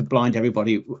don't want to blind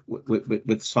everybody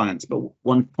with science, but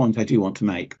one point I do want to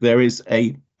make, there is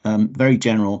a very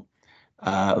general,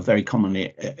 very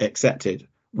commonly accepted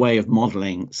way of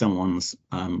modelling someone's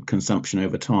consumption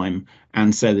over time,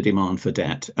 and so the demand for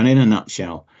debt. And in a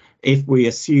nutshell, if we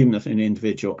assume that an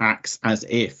individual acts as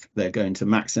if they're going to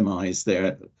maximize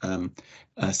their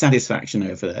satisfaction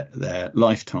over their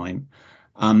lifetime,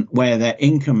 where their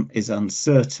income is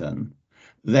uncertain,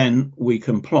 then we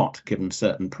can plot, given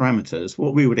certain parameters,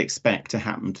 what we would expect to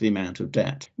happen to the amount of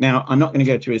debt. Now, I'm not going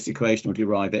to go through this equation or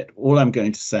derive it. All I'm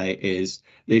going to say is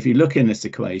that if you look in this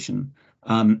equation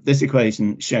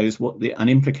shows what an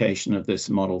implication of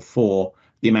this model for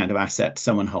the amount of assets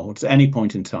someone holds at any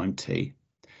point in time t.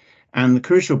 And the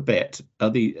crucial bit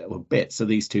are bits are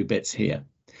these two bits here.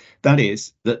 That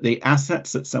is that the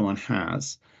assets that someone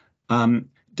has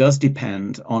does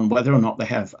depend on whether or not they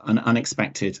have an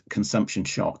unexpected consumption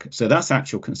shock. So that's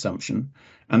actual consumption,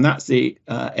 and that's the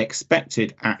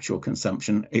expected actual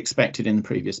consumption expected in the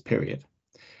previous period.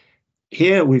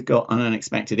 Here we've got an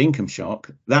unexpected income shock.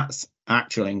 That's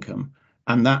actual income,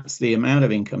 and that's the amount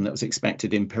of income that was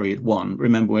expected in period 1.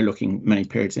 Remember, we're looking many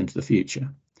periods into the future.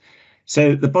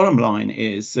 So the bottom line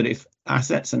is that if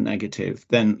assets are negative,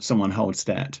 then someone holds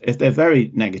debt. If they're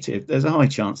very negative, there's a high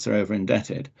chance they're over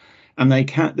indebted. And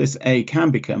this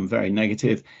can become very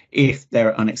negative if there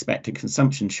are unexpected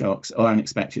consumption shocks or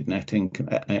unexpected net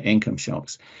income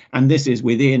shocks. And this is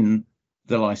within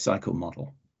the life cycle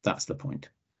model. That's the point.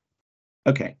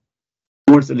 Okay,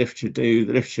 what does the literature do?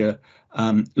 The literature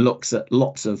looks at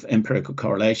lots of empirical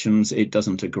correlations. It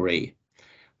doesn't agree.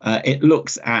 It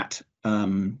looks at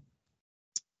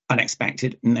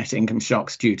unexpected net income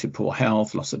shocks due to poor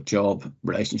health, loss of job,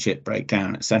 relationship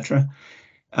breakdown, etc.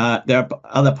 There are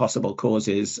other possible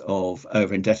causes of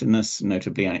over-indebtedness,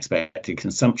 notably unexpected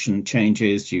consumption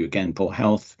changes due, again, poor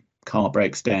health, car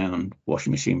breaks down,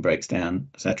 washing machine breaks down,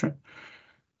 etc.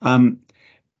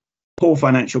 Poor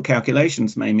financial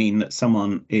calculations may mean that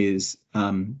someone is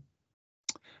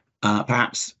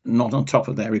perhaps not on top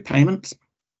of their repayments,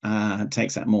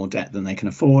 takes out more debt than they can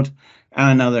afford.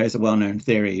 And another is a well-known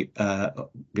theory,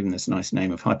 given this nice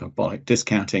name of hyperbolic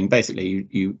discounting. Basically,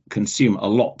 you consume a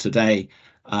lot today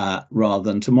rather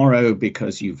than tomorrow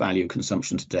because you value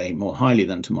consumption today more highly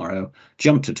than tomorrow,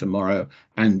 jump to tomorrow,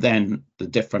 and then the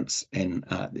difference in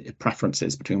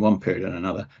preferences between one period and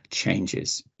another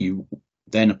changes. You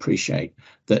then appreciate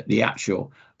that the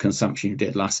actual consumption you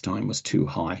did last time was too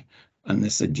high, and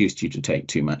this induced you to take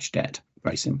too much debt,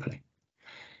 very simply.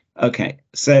 Okay,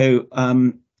 so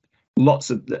lots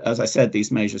of, as I said,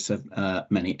 these measures have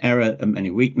many errors and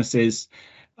many weaknesses.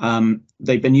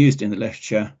 They've been used in the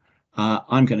literature.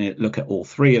 I'm going to look at all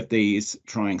three of these,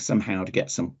 trying somehow to get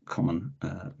some common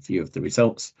view of the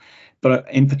results.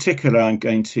 But in particular, I'm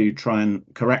going to try and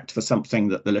correct for something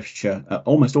that the literature,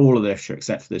 almost all of the literature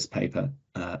except for this paper,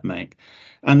 make.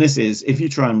 And this is, if you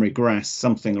try and regress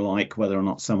something like whether or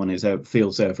not someone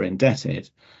feels over indebted,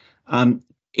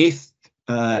 if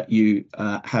you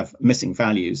have missing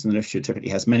values, and the literature typically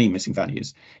has many missing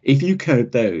values, if you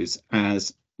code those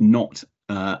as not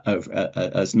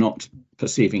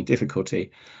perceiving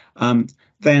difficulty,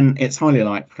 then it's highly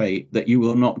likely that you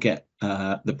will not get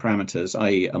the parameters,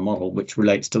 i.e. a model which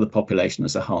relates to the population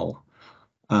as a whole.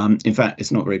 In fact,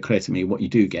 it's not very clear to me what you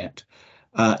do get,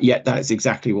 yet that is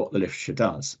exactly what the literature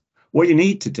does. What you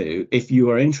need to do, if you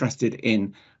are interested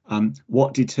in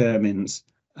what determines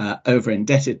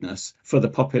over-indebtedness for the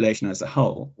population as a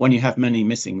whole, when you have many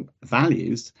missing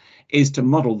values, is to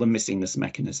model the missingness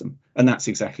mechanism. And that's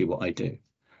exactly what I do.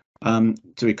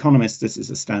 To economists, this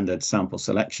is a standard sample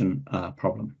selection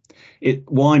problem.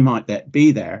 Why might that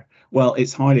be there? Well,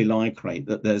 it's highly likely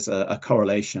that there's a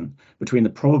correlation between the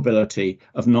probability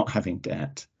of not having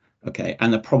debt, okay,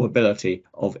 and the probability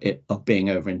of being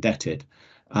over-indebted.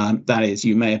 That is,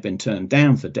 you may have been turned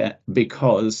down for debt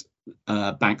because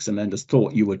banks and lenders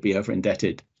thought you would be over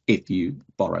indebted if you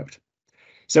borrowed.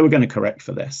 So we're going to correct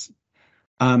for this.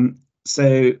 Time's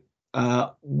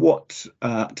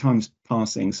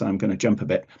passing, so I'm going to jump a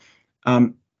bit.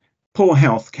 Poor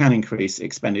health can increase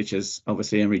expenditures,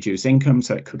 obviously, and reduce income,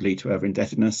 so it could lead to over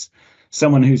indebtedness.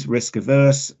 Someone who's risk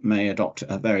averse may adopt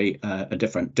a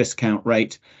different discount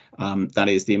rate. That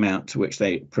is the amount to which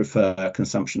they prefer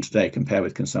consumption today compared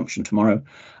with consumption tomorrow.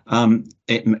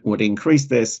 It would increase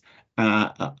this,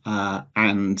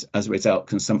 and as a result,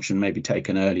 consumption may be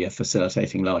taken earlier,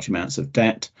 facilitating large amounts of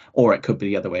debt, or it could be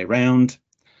the other way around.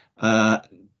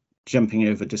 Jumping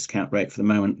over discount rate for the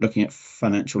moment, looking at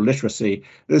financial literacy,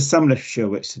 there's some literature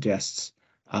which suggests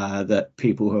that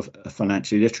people who are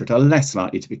financially literate are less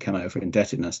likely to become over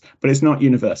indebtedness, but it's not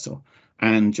universal.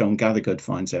 And John Gathergood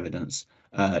finds evidence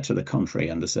to the contrary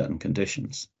under certain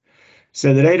conditions.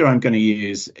 So the data I'm going to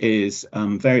use is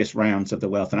various rounds of the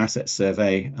Wealth and Assets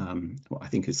Survey, what I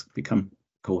think has become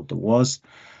called the WAS.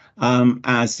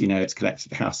 As you know, it's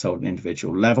collected at household and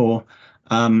individual level.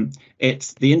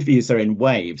 It's the interviews are in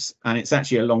waves, and it's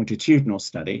actually a longitudinal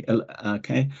study.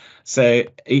 Okay, so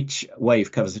each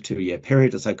wave covers a 2-year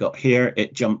period. As I got here,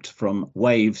 it jumped from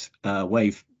wave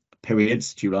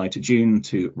periods, July to June,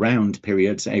 to round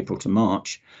periods, April to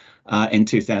March, in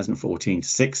 2014 to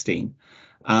 16.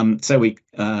 So we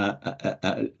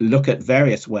look at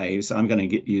various waves. I'm going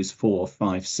to use 4,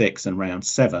 5, 6, and round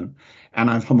 7, and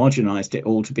I've homogenized it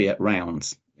all to be at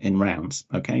rounds. In rounds.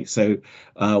 Okay, so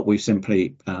we've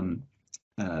simply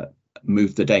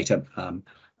moved the data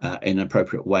in an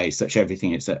appropriate way, such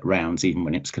everything is at rounds, even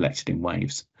when it's collected in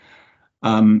waves.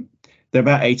 There are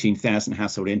about 18,000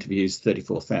 household interviews,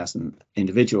 34,000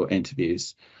 individual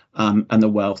interviews, and the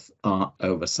wealth are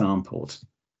oversampled.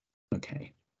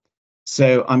 Okay,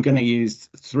 so I'm going to use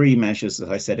 3 measures,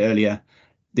 as I said earlier.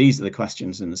 These are the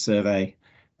questions in the survey.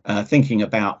 Thinking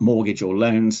about mortgage or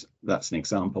loans, that's an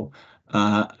example.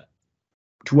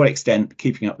 To what extent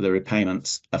keeping up with the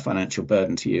repayments a financial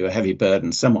burden to you, a heavy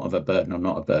burden, somewhat of a burden, or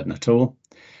not a burden at all?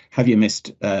 Have you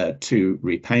missed 2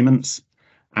 repayments?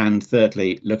 And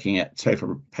thirdly, looking at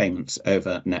total payments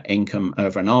over net income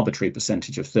over an arbitrary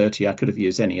percentage of 30. I could have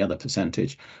used any other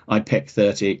percentage. I picked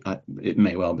 30. It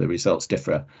may well be the results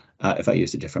differ if I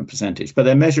used a different percentage, but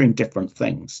they're measuring different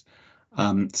things.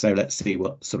 So let's see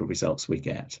what sort of results we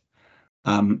get.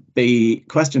 The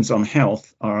questions on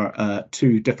health are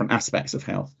 2 different aspects of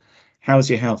health. How's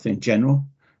your health in general?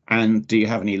 And do you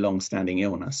have any long-standing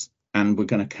illness? And we're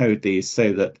going to code these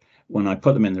so that when I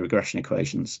put them in the regression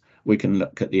equations, we can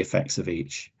look at the effects of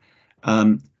each.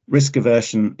 Risk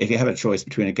aversion, if you have a choice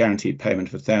between a guaranteed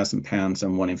payment of £1,000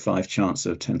 and 1 in 5 chance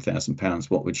of £10,000,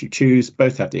 what would you choose?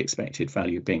 Both have the expected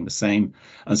value being the same.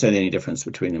 And so the only difference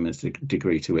between them is the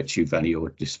degree to which you value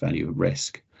or disvalue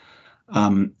risk.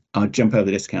 I'll jump over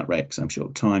the discount rate because I'm short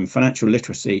of time. Financial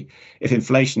literacy, if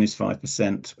inflation is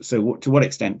 5%, so to what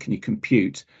extent can you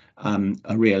compute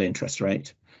a real interest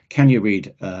rate? Can you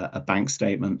read a bank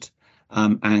statement?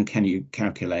 And can you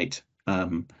calculate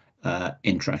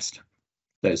interest?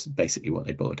 Those are basically what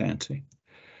they boil down to.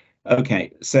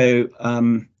 Okay, so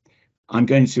I'm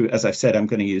going to, as I've said, I'm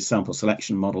going to use sample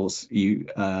selection models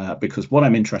because what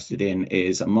I'm interested in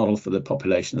is a model for the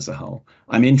population as a whole.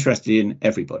 I'm interested in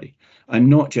everybody. I'm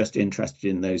not just interested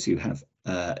in those who have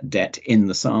debt in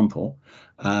the sample.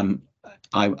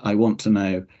 I want to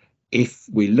know, if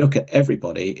we look at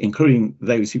everybody, including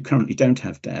those who currently don't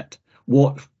have debt,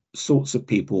 what sorts of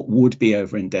people would be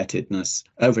over-indebted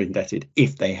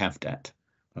if they have debt.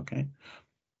 Okay.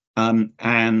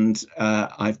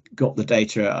 I've got the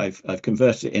data, I've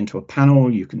converted it into a panel.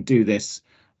 You can do this,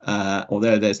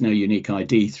 although there's no unique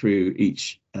ID through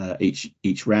each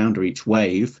round or each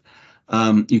wave.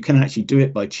 You can actually do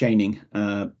it by chaining,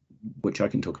 which I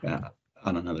can talk about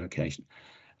on another occasion.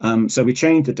 So we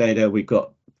chained the data, we've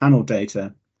got panel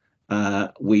data.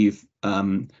 We've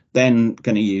then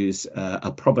going to use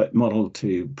a probit model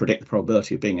to predict the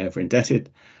probability of being over-indebted.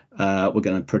 We're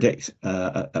going to predict,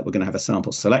 we're going to have a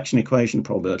sample selection equation,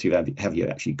 probability of have you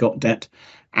actually got debt.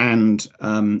 And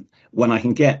when I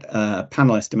can get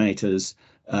panel estimators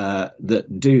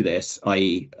that do this,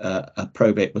 i.e. a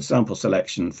probit with sample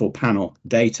selection for panel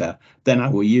data, then I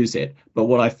will use it. But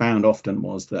what I found often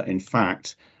was that, in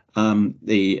fact,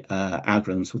 the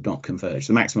algorithms would not converge.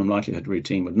 The maximum likelihood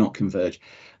routine would not converge.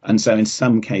 And so in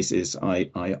some cases, I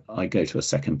go to a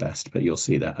second best, but you'll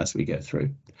see that as we go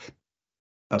through.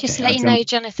 Okay, just to let you know,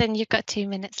 Jonathan, you've got 2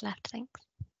 minutes left. Thanks.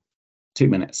 2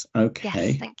 minutes. Okay.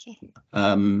 Yes, thank you.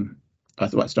 I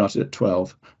thought I started at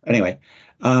 12. Anyway,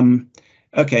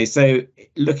 okay, so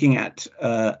looking at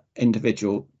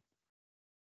individual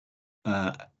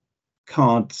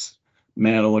cards,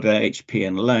 mail order, HP,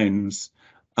 and loans,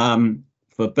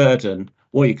 for burden,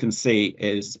 what you can see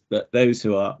is that those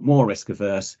who are more risk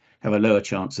averse have a lower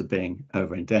chance of being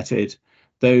over indebted.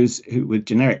 Those who with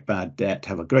generic bad debt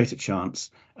have a greater chance,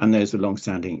 and those with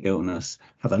long-standing illness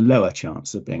have a lower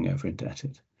chance of being over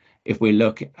indebted. If we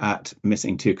look at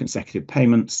missing 2 consecutive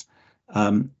payments,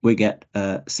 we get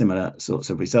similar sorts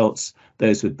of results.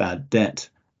 Those with bad debt,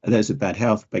 those with bad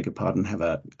health, beg your pardon, have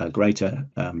a greater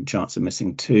chance of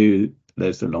missing 2.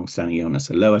 Those with long-standing illness,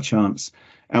 a lower chance.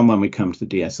 And when we come to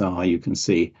the DSR, you can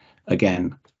see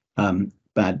again,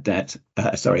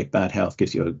 bad health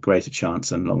gives you a greater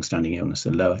chance, and long-standing illness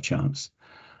a lower chance.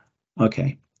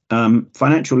 Okay,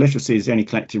 financial literacy is only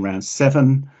collecting around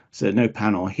 7, so no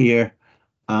panel here.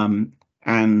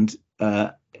 And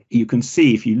you can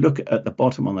see, if you look at the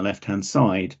bottom on the left-hand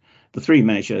side, the 3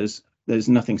 measures, there's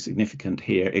nothing significant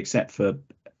here except for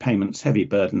payments heavy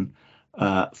burden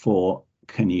for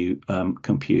can you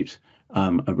compute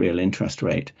a real interest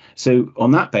rate. So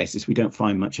on that basis, we don't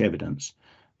find much evidence.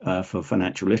 for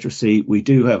financial literacy. We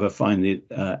do, however, find the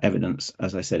evidence,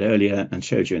 as I said earlier, and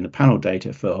showed you in the panel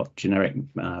data, for generic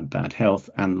bad health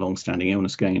and long-standing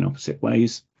illness going in opposite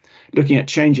ways. Looking at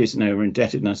changes in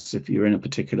over-indebtedness, if you're in a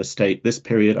particular state this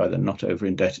period, either not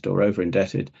over-indebted or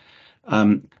over-indebted,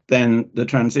 then the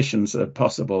transitions that are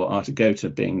possible are to go to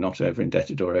being not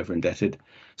over-indebted or over-indebted.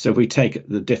 So if we take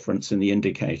the difference in the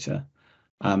indicator,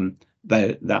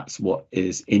 that's what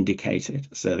is indicated.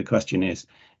 So the question is,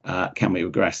 can we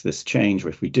regress this change? Or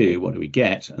if we do, what do we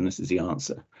get? And this is the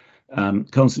answer.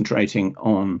 Concentrating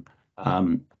on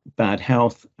bad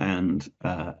health and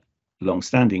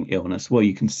long-standing illness, what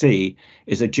you can see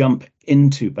is a jump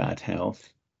into bad health,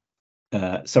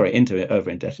 into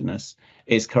over-indebtedness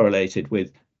is correlated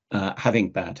with having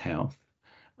bad health,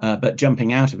 but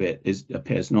jumping out of it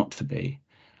appears not to be.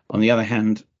 On the other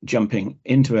hand, jumping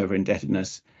into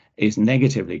over-indebtedness is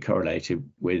negatively correlated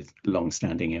with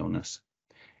long-standing illness.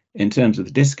 In terms of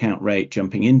the discount rate,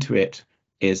 jumping into it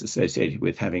is associated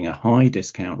with having a high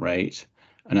discount rate,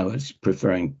 in other words,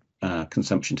 preferring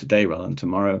consumption today rather than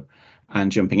tomorrow, and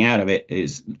jumping out of it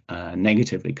is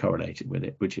negatively correlated with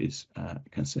it, which is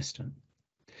consistent.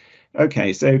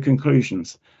 Okay, so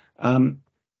conclusions.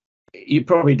 You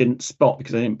probably didn't spot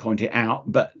because I didn't point it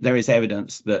out, but there is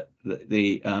evidence that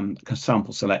the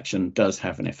sample selection does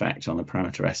have an effect on the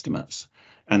parameter estimates,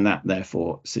 and that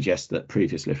therefore suggests that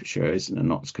previous literature is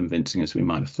not as convincing as we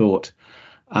might have thought.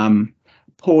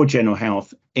 Poor general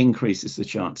health increases the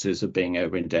chances of being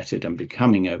over-indebted and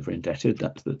becoming over-indebted.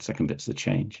 That's the second bit's the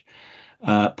change.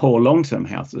 Poor long-term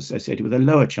health is associated with a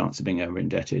lower chance of being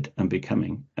over-indebted and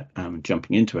becoming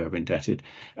jumping into over-indebted,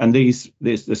 and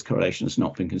this correlation has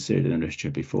not been considered in the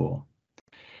literature before.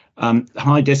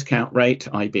 High discount rate,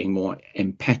 i.e. being more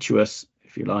impetuous,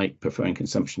 if you like, preferring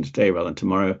consumption today rather than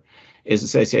tomorrow, is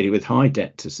associated with high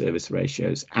debt to service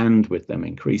ratios and with them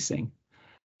increasing.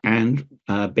 And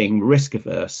being risk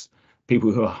averse,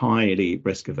 people who are highly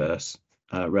risk averse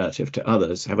relative to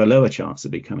others have a lower chance of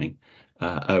becoming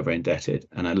over-indebted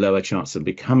and a lower chance of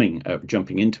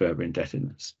jumping into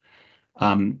over-indebtedness.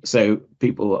 So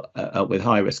people with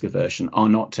high risk aversion are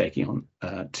not taking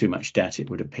on too much debt, it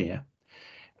would appear.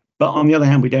 But on the other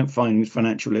hand, we don't find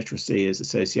financial literacy is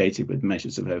associated with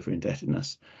measures of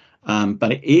over-indebtedness,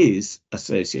 but it is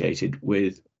associated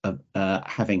with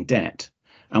having debt.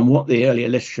 And what the earlier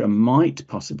literature might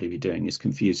possibly be doing is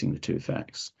confusing the two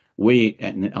effects. We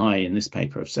and I in this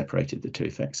paper have separated the two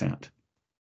effects out.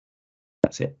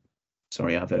 That's it.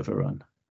 Sorry, I've overrun.